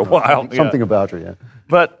have. For a while. Something about you, yeah.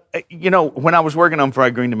 But, when I was working on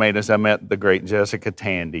Fried Green Tomatoes, I met the great Jessica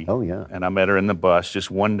Tandy. Oh, yeah. And I met her in the bus just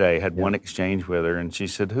one day, had one exchange with her, and she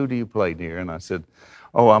said, "Who do you play, dear?" And I said,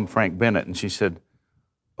 "Oh, I'm Frank Bennett." And she said,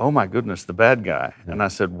 "Oh my goodness, the bad guy." Yeah. And I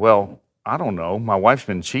said, "Well, I don't know. My wife's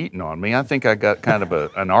been cheating on me. I think I got kind of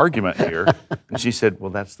an argument here." And she said,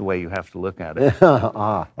 "Well, that's the way you have to look at it."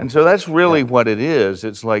 And so that's really what it is.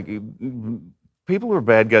 It's like people who are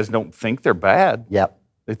bad guys don't think they're bad. Yep.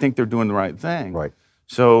 They think they're doing the right thing. Right.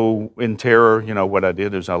 So in Terror, what I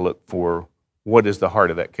did is I looked for what is the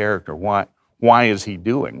heart of that character. Why is he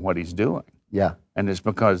doing what he's doing? Yeah. And it's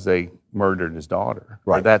because they murdered his daughter.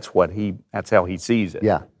 Right. Or that's how he sees it.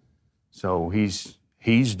 Yeah. So he's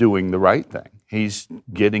doing the right thing. He's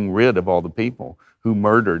getting rid of all the people who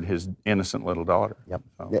murdered his innocent little daughter.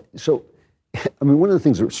 Yep. So, I mean, one of the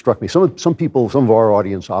things that struck me, some of our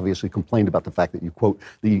audience obviously complained about the fact that you quote,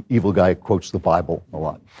 the evil guy quotes the Bible a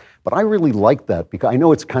lot. But I really like that because I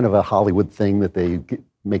know it's kind of a Hollywood thing that they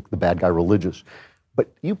make the bad guy religious.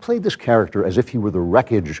 But you played this character as if he were the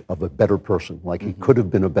wreckage of a better person, like he could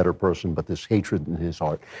have been a better person, but this hatred in his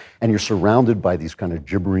heart. And you're surrounded by these kind of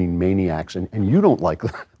gibbering maniacs, and you don't like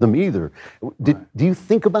them either. Do you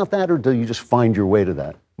think about that, or do you just find your way to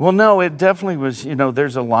that? Well, no, it definitely was,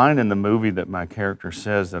 there's a line in the movie that my character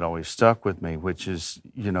says that always stuck with me, which is,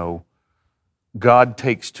 God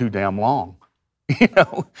takes too damn long.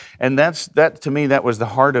 And that to me, that was the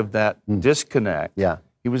heart of that disconnect. Yeah.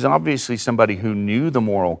 He was obviously somebody who knew the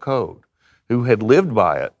moral code, who had lived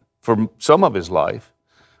by it for some of his life,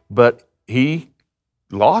 but he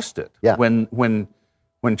lost it. Yeah.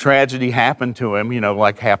 When tragedy happened to him,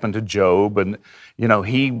 like happened to Job, and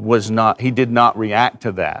he did not react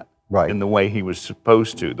to that in the way he was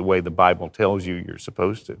supposed to, the way the Bible tells you you're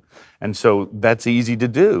supposed to. And so that's easy to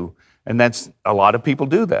do, and that's a lot of people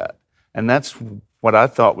do that. And that's what I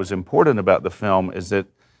thought was important about the film, is that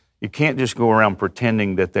you can't just go around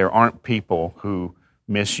pretending that there aren't people who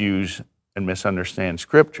misuse and misunderstand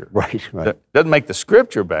Scripture. Right. That doesn't make the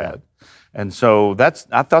Scripture bad. And so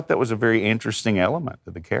I thought that was a very interesting element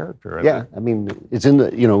to the character. Yeah, I mean, it's in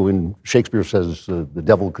the, when Shakespeare says the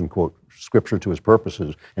devil can quote Scripture to his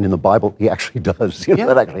purposes, and in the Bible he actually does.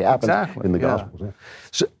 That actually happens in the Gospels.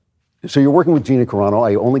 Yeah. So you're working with Gina Carano.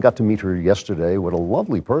 I only got to meet her yesterday. What a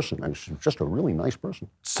lovely person. And she's just a really nice person.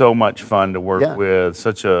 So much fun to work with.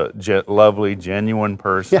 Such a lovely, genuine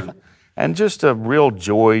person. Yeah. And just a real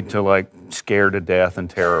joy to scare to death and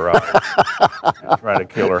terrorize and try to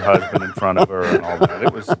kill her husband in front of her and all that.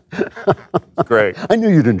 It was great. I knew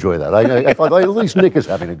you'd enjoy that. I thought at least Nick is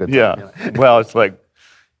having a good time. Yeah. Well, it's like,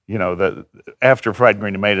 after Fried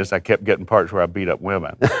Green Tomatoes, I kept getting parts where I beat up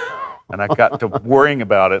women. And I got to worrying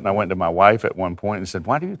about it, and I went to my wife at one point and said,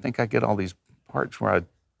 "Why do you think I get all these parts where I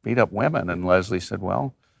beat up women?" And Leslie said,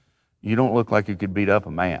 "Well, you don't look like you could beat up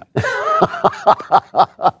a man."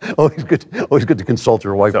 Always good to consult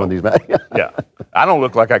your wife on these matters. Yeah. I don't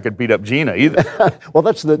look like I could beat up Gina either. Well,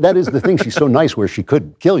 that is the thing. She's so nice where she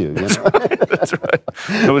could kill you. That's right.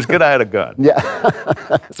 It was good I had a gun. Yeah,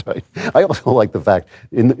 that's right. I also like the fact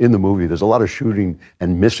in the movie there's a lot of shooting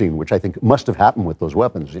and missing, which I think must have happened with those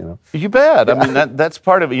weapons. You bet. I mean, that's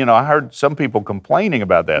part of it. I heard some people complaining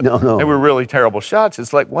about that. No. They were really terrible shots.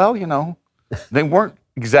 It's like, well, they weren't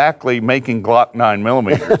exactly making Glock 9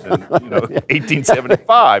 millimeters in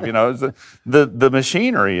 1875. It's the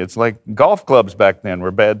machinery. It's like golf clubs back then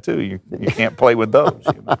were bad too. You can't play with those.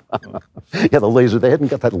 Yeah, the laser. They hadn't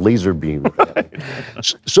got that laser beam. Right.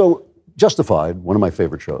 So Justified, one of my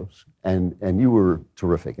favorite shows, and you were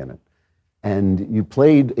terrific in it. And you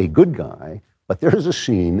played a good guy, but there's a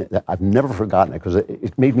scene that I've never forgotten it because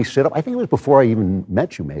it made me sit up. I think it was before I even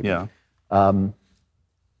met you, maybe. Yeah.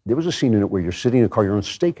 There was a scene in it where you're sitting in a car, you're on a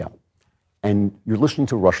stakeout, and you're listening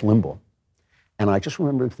to Rush Limbaugh. And I just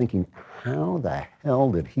remember thinking, how the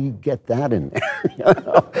hell did he get that in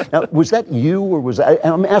there? Now, was that you, or was that,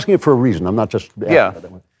 and I'm asking it for a reason, I'm not just asking about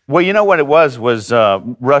that one. Well, you know what it was Rush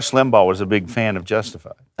Limbaugh was a big fan of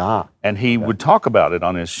Justified. And he would talk about it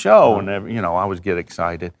on his show, and I would get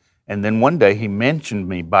excited. And then one day he mentioned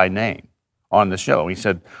me by name on the show. He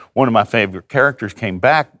said, one of my favorite characters came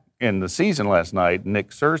back in the season last night,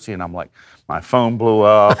 Nick Searcy, and I'm like, my phone blew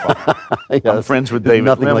up. I'm friends with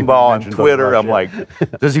David Limbaugh on Twitter. I'm like,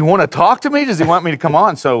 does he want to talk to me? Does he want me to come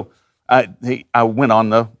on? So I went on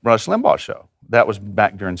the Rush Limbaugh show. That was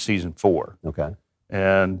back during season 4. Okay.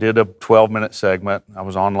 And did a 12-minute segment. I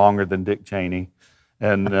was on longer than Dick Cheney.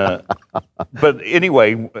 And but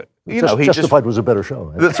anyway, Justified was a better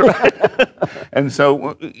show. That's right. And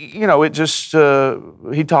so, it just,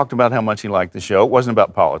 he talked about how much he liked the show. It wasn't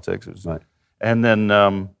about politics. It was, right. And then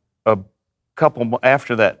a couple,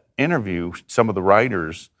 after that interview, some of the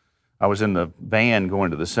writers, I was in the van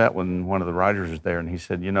going to the set when one of the writers was there, and he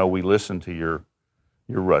said, we listened to your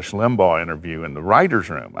Rush Limbaugh interview in the writer's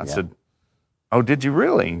room. I said, oh, did you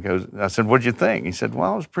really? He goes, I said, what'd you think? He said,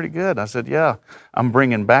 well, it was pretty good. I said, yeah, I'm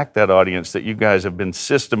bringing back that audience that you guys have been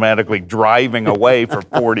systematically driving away for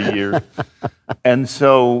 40 years. And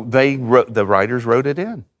so the writers wrote it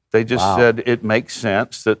in. They just said, it makes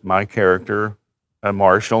sense that my character, a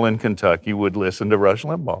marshal in Kentucky, would listen to Rush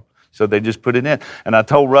Limbaugh. So they just put it in. And I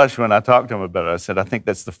told Rush when I talked to him about it, I said, I think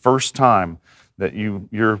that's the first time that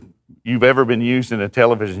you've ever been used in a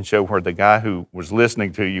television show where the guy who was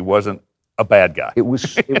listening to you wasn't a bad guy. It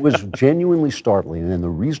was genuinely startling. And the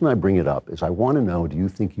reason I bring it up is I want to know, do you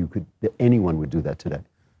think that anyone would do that today?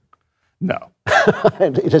 No.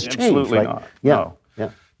 It has changed, Absolutely right? not. Yeah. No. Yeah.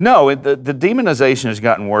 No, the demonization has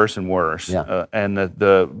gotten worse and worse, Yeah. and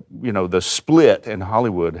the split in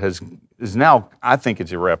Hollywood is now, I think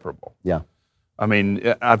it's irreparable. Yeah. I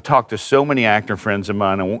mean, I've talked to so many actor friends of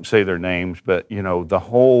mine. I won't say their names, but the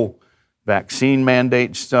whole vaccine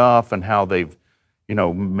mandate stuff and how they've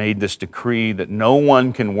made this decree that no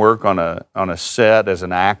one can work on a set as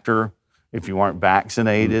an actor if you aren't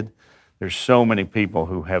vaccinated. Mm-hmm. There's so many people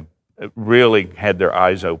who have really had their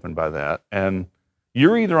eyes opened by that, and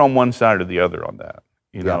you're either on one side or the other on that.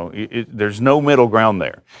 There's no middle ground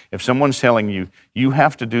there. If someone's telling you, you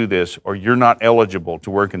have to do this or you're not eligible to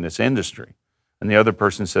work in this industry, and the other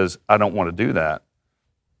person says, I don't want to do that,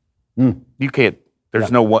 you can't,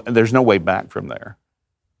 there's no way back from there.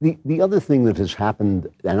 The other thing that has happened,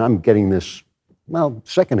 and I'm getting this,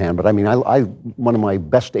 secondhand, but I mean, one of my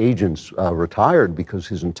best agents retired because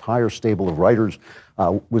his entire stable of writers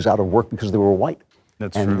was out of work because they were white.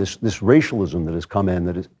 That's and true. this racialism that has come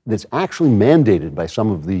in that's actually mandated by some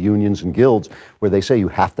of the unions and guilds where they say you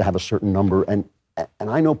have to have a certain number. And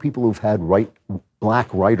I know people who've had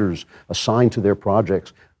black writers assigned to their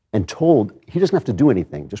projects and told he doesn't have to do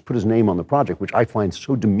anything, just put his name on the project, which I find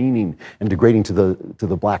so demeaning and degrading to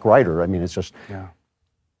the black writer. I mean, it's just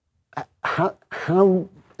how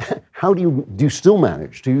do you still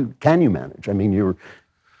manage? Can you manage? I mean, you're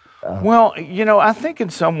well, I think in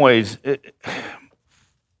some ways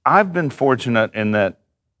I've been fortunate in that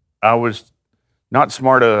I was not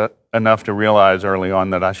smart enough to realize early on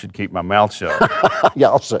that I should keep my mouth shut. Yeah,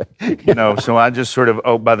 I'll say. So I just sort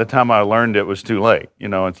of, by the time I learned it was too late.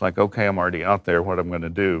 It's like, okay, I'm already out there. What I'm going to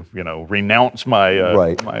do, renounce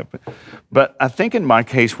my, my. But I think in my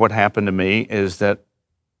case, what happened to me is that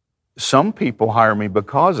some people hire me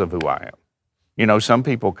because of who I am. Some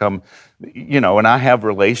people come, and I have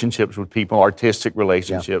relationships with people, artistic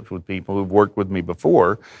relationships with people who've worked with me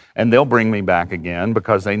before, and they'll bring me back again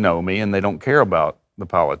because they know me and they don't care about the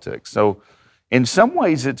politics. So in some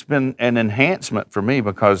ways it's been an enhancement for me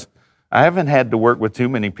because I haven't had to work with too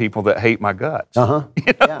many people that hate my guts. Yeah.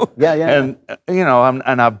 And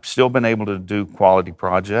I've still been able to do quality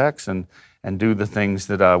projects and do the things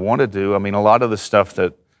that I want to do. I mean, a lot of the stuff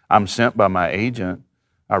that I'm sent by my agent,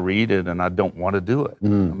 I read it and I don't want to do it.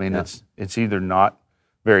 It's either not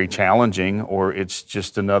very challenging or it's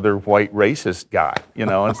just another white racist guy.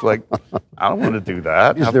 It's like, I don't want to do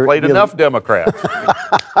that. I've played enough Democrats.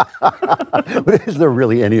 Is there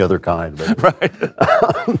really any other kind? Right.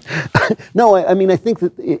 No, I think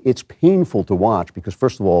that it's painful to watch because,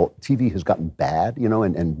 first of all, TV has gotten bad,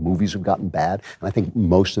 and movies have gotten bad. And I think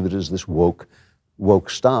most of it is this woke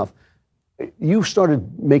stuff. You've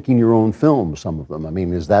started making your own films, some of them. I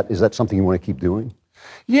mean, is that something you want to keep doing?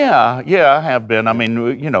 Yeah, I have been. I mean,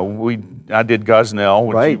 I did Gosnell,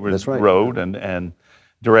 which he wrote and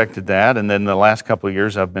directed that, and then the last couple of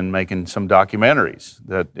years I've been making some documentaries.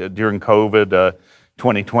 That during COVID,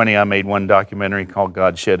 2020, I made one documentary called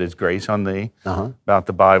 "God Shed His Grace on Thee," about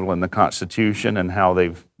the Bible and the Constitution and how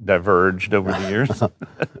they've diverged over the years.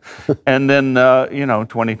 And then,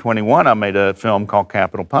 2021, I made a film called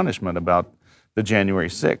 "Capital Punishment" about the January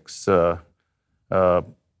 6th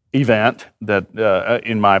event that,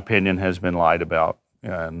 in my opinion, has been lied about,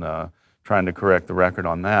 and trying to correct the record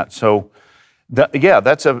on that. So,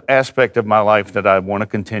 that's an aspect of my life that I want to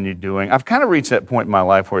continue doing. I've kind of reached that point in my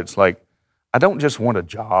life where it's like, I don't just want a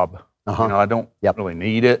job. I don't really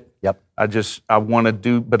need it. I want to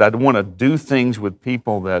do, but I want to do things with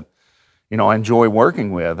people that, I enjoy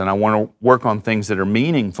working with, and I want to work on things that are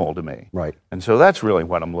meaningful to me. Right. And so that's really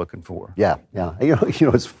what I'm looking for. Yeah.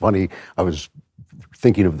 It's funny. I was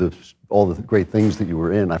thinking of all the great things that you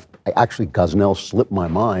were in. I actually, Gosnell slipped my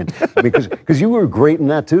mind because you were great in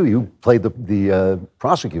that too. You played the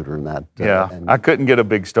prosecutor in that. I couldn't get a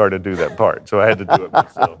big star to do that part, so I had to do it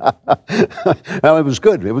myself. No, it was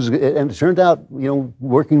good. And it turned out,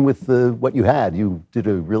 working with what you had, you did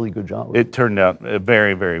a really good job. It turned out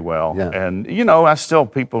very, very well. Yeah. And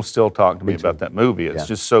people still talk to me about that movie. It's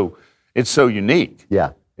just it's so unique.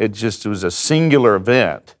 Yeah. It was a singular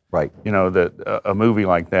event. Right. That a movie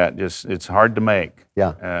like that, it's hard to make.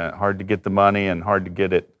 Yeah. Hard to get the money and hard to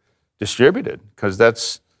get it distributed because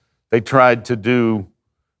they tried to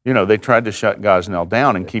shut Gosnell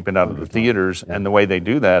down and keep it out of the theaters. Yeah. And the way they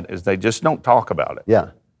do that is they just don't talk about it. Yeah.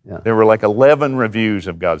 There were like 11 reviews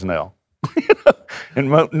of Gosnell. And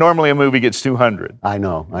normally a movie gets 200. I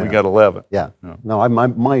know. We got 11. Yeah. No,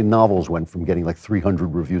 my novels went from getting like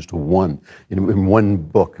 300 reviews to one in one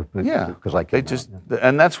book. Yeah. Because I They just,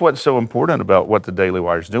 and that's what's so important about what the Daily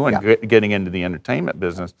Wire is doing, Yeah. getting into the entertainment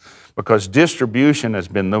business, because distribution has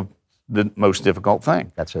been the most difficult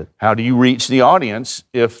thing. That's it. How do you reach the audience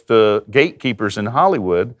if the gatekeepers in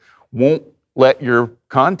Hollywood won't let your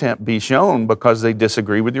content be shown because they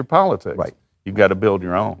disagree with your politics? Right. You've got to build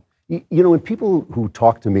your own. You know, when people who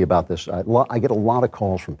talk to me about this, I get a lot of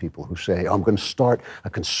calls from people who say, I'm going to start a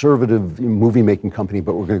conservative movie-making company,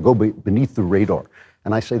 but we're going to go beneath the radar.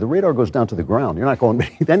 And I say, the radar goes down to the ground. You're not going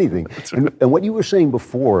beneath anything. Right. And what you were saying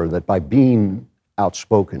before, that by being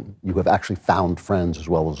outspoken, you have actually found friends as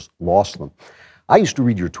well as lost them. I used to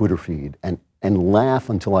read your Twitter feed and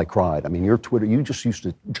laugh until I cried. I mean, your Twitter, you just used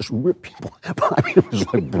to just rip people. I mean, it was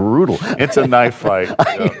like brutal. It's a knife fight.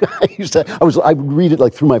 I would read it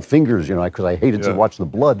like through my fingers, you know, because I hated to watch the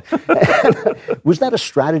blood. Was that a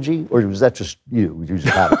strategy, or was that just you? You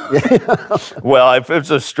just had it? Well, if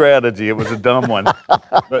it's a strategy, it was a dumb one.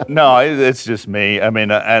 But no, it's just me. I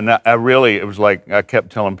mean, and I really, it was like, I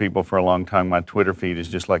kept telling people for a long time, my Twitter feed is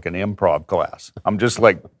just like an improv class. I'm just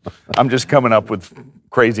coming up with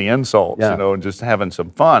crazy insults, you know, and just having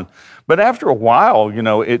some fun. But after a while, you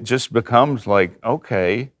know, it just becomes like,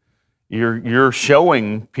 okay, you're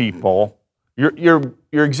showing people, you're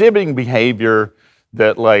exhibiting behavior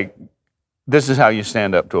that, like, this is how you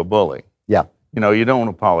stand up to a bully. Yeah. You know, you don't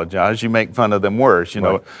apologize. You make fun of them worse. You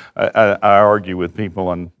know, I argue with people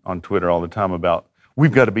on Twitter all the time about,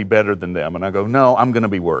 we've got to be better than them. And I go, no, I'm going to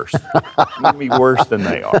be worse. I'm going to be worse than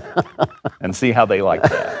they are. And see how they like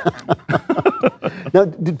that. Now,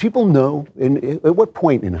 did people know, at what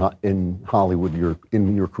point in Hollywood,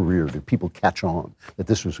 in your career, did people catch on that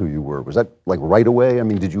this was who you were? Was that like right away? I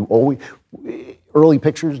mean, did you always, early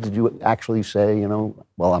pictures, did you actually say, you know,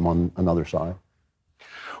 well, I'm on another side?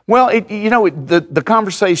 Well, the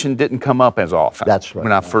conversation didn't come up as often. That's right.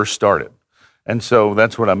 When I first started. And so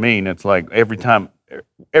that's what I mean. It's like every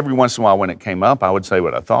once in a while when it came up, I would say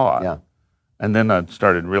what I thought. Yeah. And then I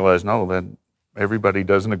started realizing, that everybody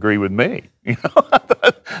doesn't agree with me. You know,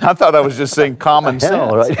 I thought I was just saying common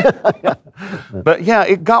sense. Right? But yeah,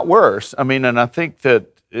 it got worse. I mean, and I think that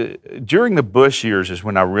during the Bush years is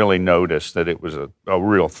when I really noticed that it was a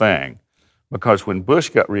real thing. Because when Bush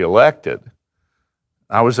got reelected,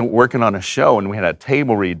 I was working on a show and we had a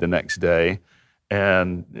table read the next day.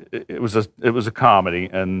 And it was a comedy,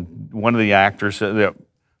 and one of the actors,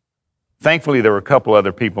 thankfully there were a couple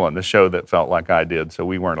other people on the show that felt like I did, so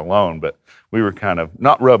we weren't alone, but we were kind of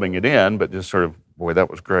not rubbing it in, but just sort of, boy,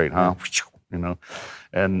 that was great, huh? You know,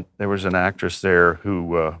 and there was an actress there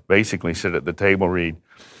who basically said at the table read,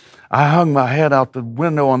 I hung my head out the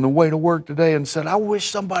window on the way to work today and said, I wish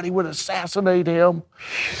somebody would assassinate him.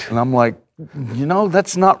 And I'm like, you know,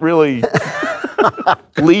 that's not really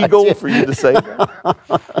legal for you to say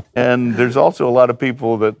that. And there's also a lot of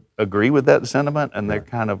people that agree with that sentiment, and they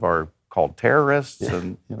kind of are called terrorists.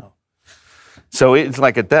 And, you know, so it's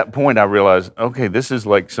like at that point I realized, okay, this is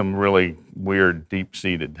like some really weird,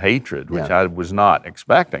 deep-seated hatred, which I was not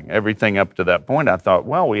expecting. Everything up to that point, I thought,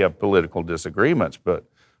 well, we have political disagreements, but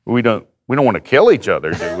we don't want to kill each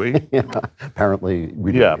other, do we? Apparently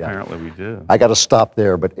we do. Yeah, apparently we do. I got to stop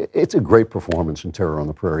there, but it's a great performance in Terror on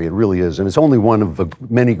the Prairie. It really is, and it's only one of the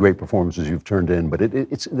many great performances you've turned in. But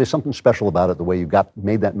there's something special about it, the way you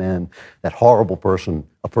made that man, that horrible person,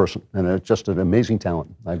 a person, and it's just an amazing talent.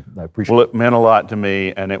 I appreciate it. Well, it meant a lot to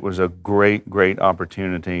me, and it was a great, great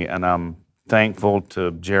opportunity, and I'm thankful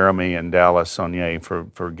to Jeremy and Dallas Saunier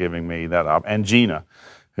for giving me that and Gina,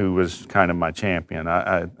 who was kind of my champion.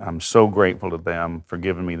 I'm so grateful to them for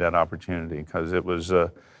giving me that opportunity, because it was,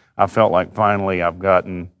 I felt like finally I've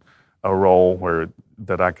gotten a role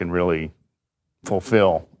that I can really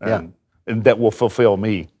fulfill, and that will fulfill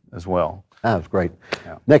me as well. That was great.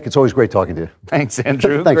 Yeah. Nick, it's always great talking to you. Thanks,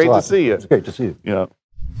 Andrew. Thanks great a lot. to see you. It's great to see you. Yeah.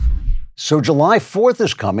 So July 4th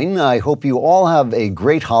is coming. I hope you all have a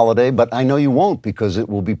great holiday, but I know you won't, because it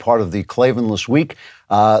will be part of the Clavenless Week.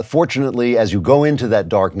 Fortunately, as you go into that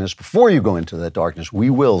darkness, before you go into that darkness, we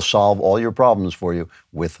will solve all your problems for you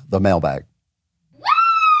with the mailbag.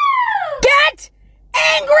 Get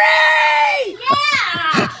angry!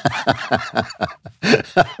 Yeah!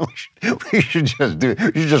 We should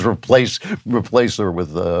just replace her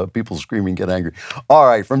with people screaming, get angry. All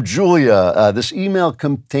right, from Julia, this email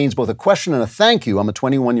contains both a question and a thank you. I'm a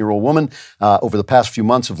 21-year-old woman. Over the past few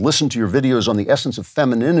months, have listened to your videos on the essence of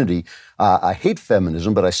femininity. I hate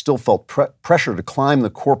feminism, but I still felt pressure to climb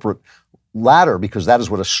the corporate latter because that is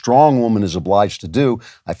what a strong woman is obliged to do.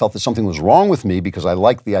 I felt that something was wrong with me because I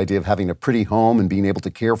liked the idea of having a pretty home and being able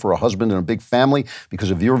to care for a husband and a big family.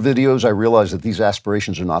 Because of your videos, I realized that these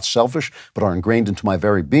aspirations are not selfish, but are ingrained into my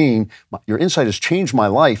very being. Your insight has changed my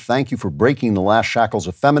life. Thank you for breaking the last shackles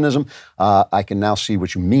of feminism. I can now see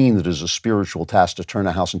what you mean that it is a spiritual task to turn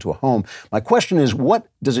a house into a home. My question is, what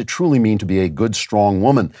does it truly mean to be a good, strong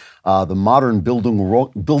woman? The modern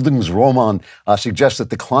Bildungsroman suggests that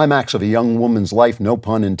the climax of a young woman's life, no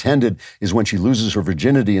pun intended, is when she loses her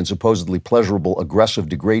virginity in supposedly pleasurable, aggressive,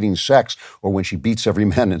 degrading sex, or when she beats every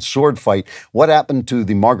man in sword fight. What happened to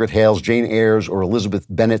the Margaret Hales, Jane Eyres, or Elizabeth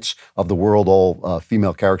Bennets of the world, all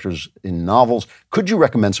female characters in novels? Could you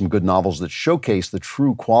recommend some good novels that showcase the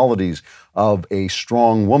true qualities of a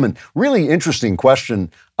strong woman? Really interesting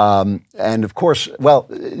question. And of course,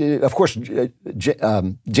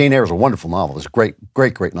 Jane Eyre is a wonderful novel. It's a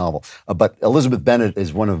great novel. But Elizabeth Bennet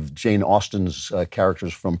is one of Jane Austen's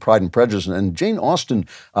characters from Pride and Prejudice. And Jane Austen,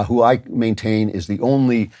 who I maintain is the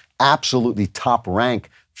only absolutely top-rank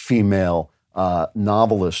female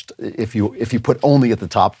novelist, if you put only at the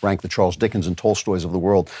top rank the Charles Dickens and Tolstoys of the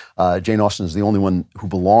world, Jane Austen is the only one who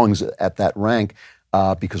belongs at that rank.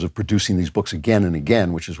 Because of producing these books again and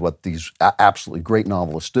again, which is what these absolutely great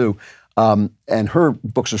novelists do. And her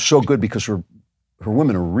books are so good because her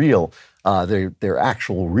women are real. They're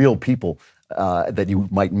actual real people that you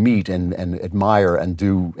might meet and admire and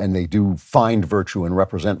they do find virtue and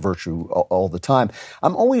represent virtue all the time.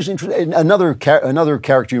 I'm always interested. Another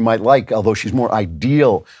character you might like, although she's more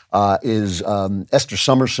ideal, is Esther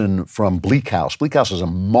Summerson from Bleak House. Bleak House is a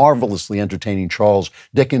marvelously entertaining Charles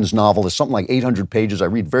Dickens novel. It's something like 800 pages. I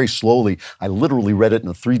read very slowly. I literally read it in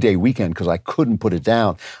a 3-day weekend because I couldn't put it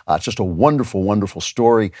down. It's just a wonderful, wonderful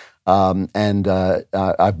story. I've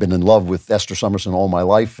been in love with Esther Summerson all my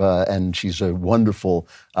life, and she's a wonderful,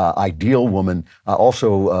 ideal woman.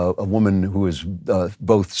 Also, a woman who is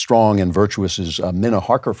both strong and virtuous is Minna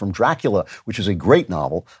Harker from Dracula, which is a great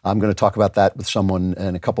novel. I'm going to talk about that with someone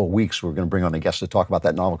in a couple of weeks. We're going to bring on a guest to talk about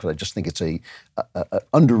that novel because I just think it's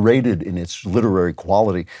underrated in its literary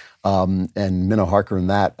quality. And Minna Harker in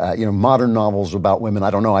that, modern novels about women.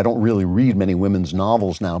 I don't know. I don't really read many women's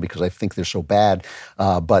novels now because I think they're so bad,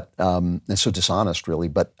 and so dishonest, really.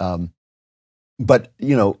 But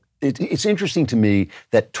it's interesting to me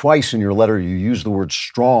that twice in your letter you use the word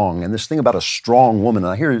strong, and this thing about a strong woman.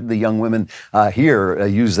 And I hear the young women here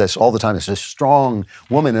use this all the time. It's a strong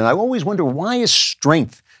woman, and I always wonder, why is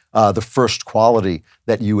strength the first quality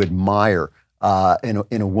that you admire in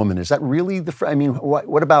a woman? Is that really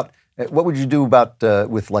what would you do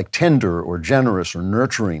with like tender or generous or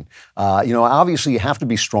nurturing? Obviously you have to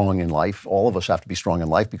be strong in life. All of us have to be strong in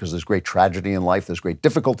life because there's great tragedy in life, there's great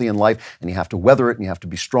difficulty in life, and you have to weather it and you have to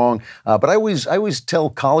be strong. But I always tell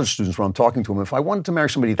college students when I'm talking to them, if I wanted to marry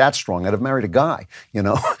somebody that strong, I'd have married a guy.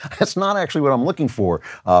 That's not actually what I'm looking for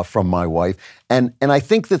from my wife. And I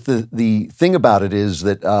think that the thing about it is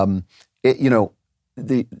that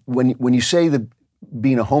when you say that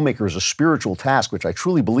being a homemaker is a spiritual task, which I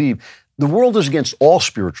truly believe, the world is against all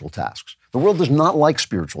spiritual tasks. The world does not like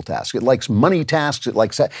spiritual tasks. It likes money tasks. It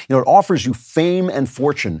likes, it offers you fame and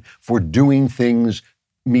fortune for doing things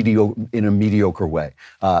in a mediocre way.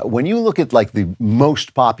 When you look at like the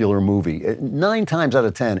most popular movie, 9 times out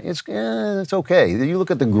of 10, it's okay. You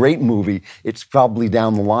look at the great movie, it's probably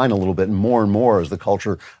down the line a little bit, and more as the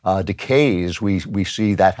culture decays, we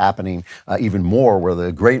see that happening even more, where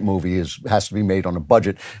the great movie has to be made on a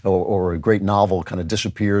budget, or a great novel kind of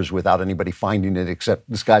disappears without anybody finding it except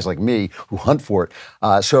this guys like me who hunt for it.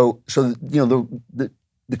 The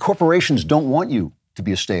corporations don't want you to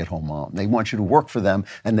be a stay-at-home mom. They want you to work for them,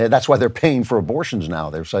 and that's why they're paying for abortions now.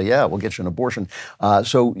 They say, yeah, we'll get you an abortion.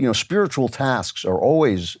 Spiritual tasks are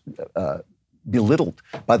always belittled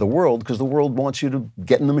by the world because the world wants you to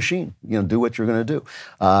get in the machine, do what you're going to do.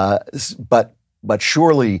 But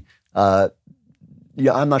surely,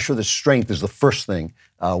 I'm not sure that strength is the first thing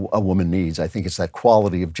a woman needs. I think it's that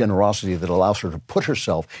quality of generosity that allows her to put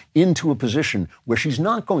herself into a position where she's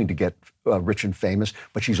not going to get rich and famous,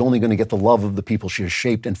 but she's only going to get the love of the people she has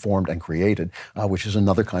shaped and formed and created, which is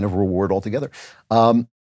another kind of reward altogether.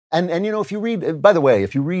 And if you read, by the way,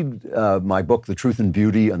 if you read my book, The Truth and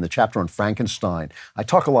Beauty, and the chapter on Frankenstein, I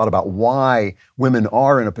talk a lot about why women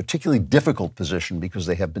are in a particularly difficult position because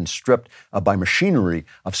they have been stripped by machinery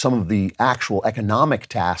of some of the actual economic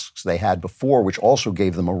tasks they had before, which also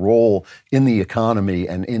gave them a role in the economy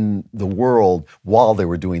and in the world while they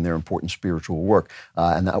were doing their important spiritual work,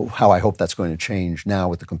 and how I hope that's going to change now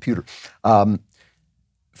with the computer.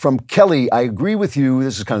 From Kelly, I agree with you.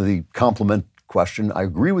 This is kind of the compliment question. I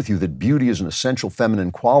agree with you that beauty is an essential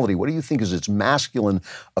feminine quality. What do you think is its masculine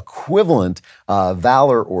equivalent,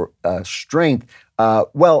 valor or strength?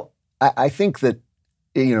 Well, I think that,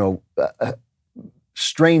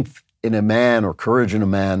 strength in a man or courage in a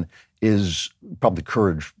man is probably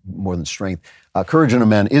courage more than strength. Courage in a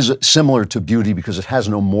man is similar to beauty because it has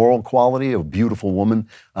no moral quality. A beautiful woman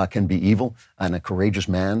can be evil, and a courageous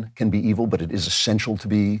man can be evil, but it is essential to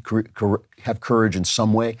have courage in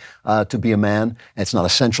some way to be a man. And it's not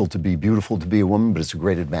essential to be beautiful to be a woman, but it's a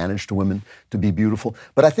great advantage to women to be beautiful.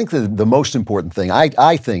 But I think the most important thing,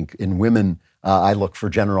 I think in women, I look for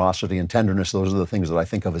generosity and tenderness. Those are the things that I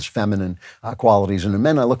think of as feminine qualities. And in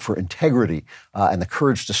men, I look for integrity and the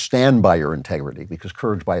courage to stand by your integrity, because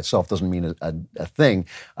courage by itself doesn't mean a thing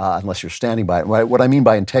unless you're standing by it. What I mean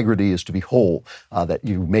by integrity is to be whole, that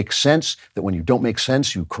you make sense, that when you don't make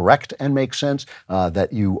sense, you correct and make sense,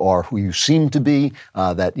 that you are who you seem to be,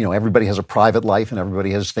 that everybody has a private life and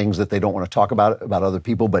everybody has things that they don't want to talk about other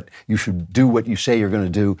people, but you should do what you say you're going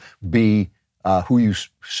to do, be who you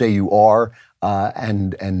say you are,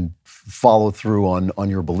 and follow through on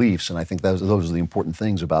your beliefs. And I think those are the important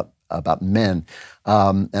things about men.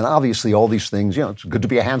 And obviously all these things, it's good to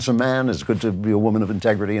be a handsome man, it's good to be a woman of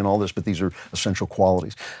integrity and all this, but these are essential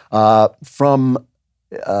qualities. From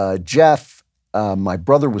Jeff, my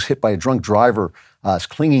brother was hit by a drunk driver, is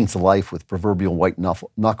clinging to life with proverbial white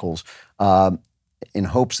knuckles, in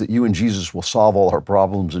hopes that you and Jesus will solve all our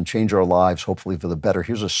problems and change our lives, hopefully for the better.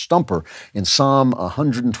 Here's a stumper. In Psalm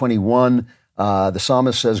 121, the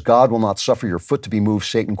psalmist says, God will not suffer your foot to be moved.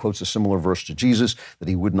 Satan quotes a similar verse to Jesus, that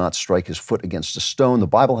he would not strike his foot against a stone. The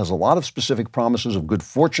Bible has a lot of specific promises of good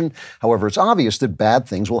fortune. However, it's obvious that bad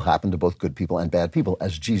things will happen to both good people and bad people,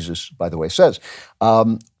 as Jesus, by the way, says.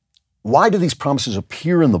 Why do these promises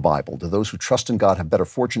appear in the Bible? Do those who trust in God have better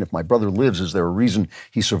fortune? If my brother lives, is there a reason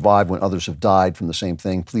he survived when others have died from the same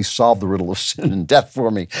thing? Please solve the riddle of sin and death for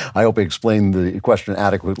me. I hope I explained the question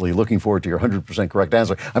adequately. Looking forward to your 100% correct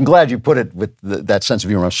answer. I'm glad you put it with that sense of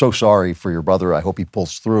humor. I'm so sorry for your brother. I hope he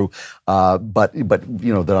pulls through. But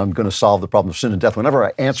that I'm going to solve the problem of sin and death. Whenever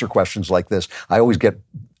I answer questions like this, I always get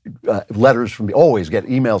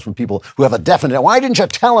emails from people who have a definite, why didn't you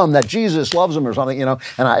tell him that Jesus loves him or something, and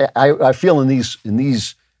I feel in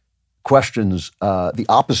these questions, the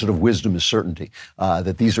opposite of wisdom is certainty,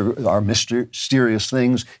 that these are mysterious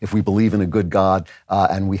things if we believe in a good God,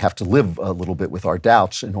 and we have to live a little bit with our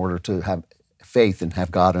doubts in order to have faith and have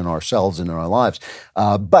God in ourselves and in our lives.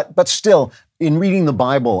 But still, in reading the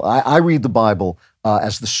Bible, I read the Bible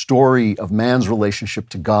as the story of man's relationship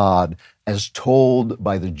to God as told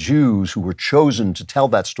by the Jews who were chosen to tell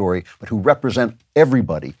that story, but who represent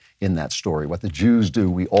everybody in that story. What the Jews do,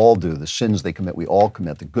 we all do. The sins they commit, we all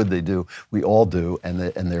commit. The good they do, we all do. And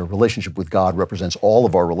their relationship with God represents all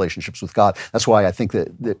of our relationships with God. That's why I think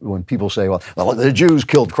that when people say, well, the Jews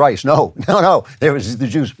killed Christ. No. There was the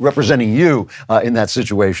Jews representing you in that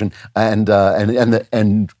situation. And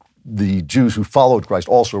the Jews who followed Christ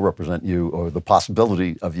also represent you, or the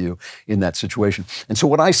possibility of you in that situation. And so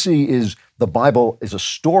what I see is the Bible is a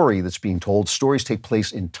story that's being told. Stories take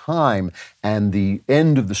place in time, and the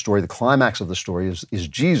end of the story, the climax of the story is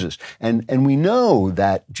Jesus. And we know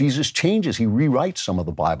that Jesus changes. He rewrites some of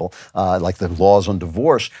the Bible, like the laws on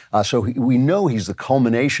divorce. So we know he's the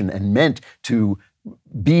culmination and meant to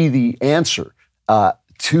be the answer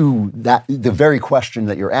to that, the very question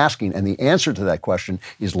that you're asking. And the answer to that question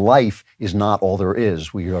is life is not all there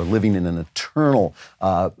is. We are living in an eternal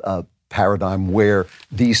paradigm where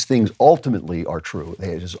these things ultimately are true.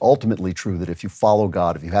 It is ultimately true that if you follow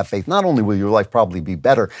God, if you have faith, not only will your life probably be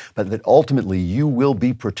better, but that ultimately you will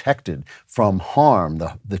be protected from harm,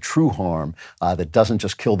 the true harm that doesn't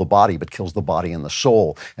just kill the body, but kills the body and the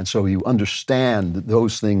soul. And so you understand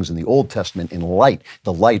those things in the Old Testament in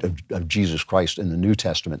the light of Jesus Christ in the New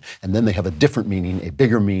Testament. And then they have a different meaning, a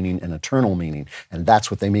bigger meaning, an eternal meaning. And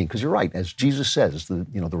that's what they mean. Because you're right, as Jesus says, the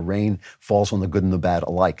rain falls on the good and the bad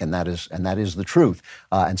alike. And that is the truth.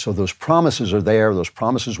 And so those promises are there. Those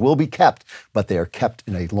promises will be kept, but they are kept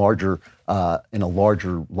in a larger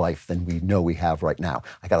life than we know we have right now.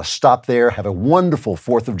 I got to stop there, have a wonderful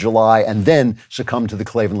 4th of July, and then succumb to the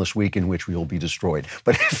Klavanless week in which we will be destroyed.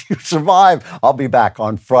 But if you survive, I'll be back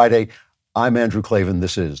on Friday. I'm Andrew Klavan.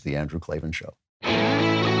 This is The Andrew Klavan Show.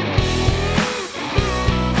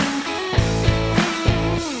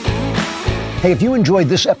 Hey, if you enjoyed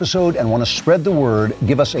this episode and want to spread the word,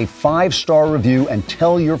 give us a 5-star review and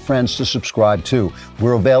tell your friends to subscribe too.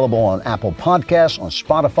 We're available on Apple Podcasts, on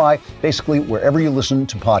Spotify, basically wherever you listen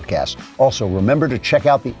to podcasts. Also, remember to check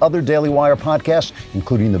out the other Daily Wire podcasts,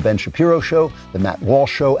 including The Ben Shapiro Show, The Matt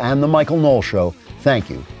Walsh Show, and The Michael Knowles Show.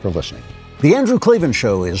 Thank you for listening. The Andrew Klavan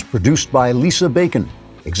Show is produced by Lisa Bacon,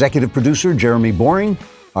 executive producer Jeremy Boring,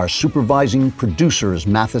 our supervising producer is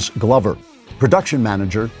Mathis Glover, production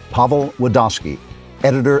manager Pavel Wadowski,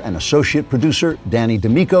 editor and associate producer Danny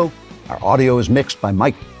D'Amico. Our audio is mixed by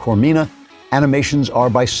Mike Cormina. Animations are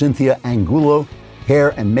by Cynthia Angulo.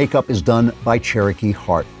 Hair and makeup is done by Cherokee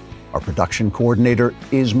Hart. Our production coordinator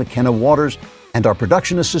is McKenna Waters, and our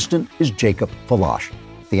production assistant is Jacob Falash.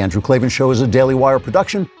 The Andrew Klavan Show is a Daily Wire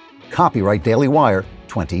production. Copyright Daily Wire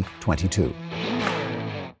 2022.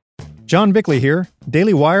 John Bickley here,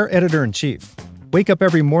 Daily Wire editor-in-chief. Wake up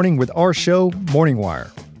every morning with our show, Morning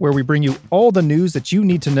Wire, where we bring you all the news that you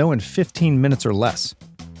need to know in 15 minutes or less.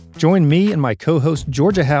 Join me and my co-host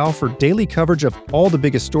Georgia Howe for daily coverage of all the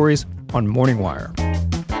biggest stories on Morning Wire.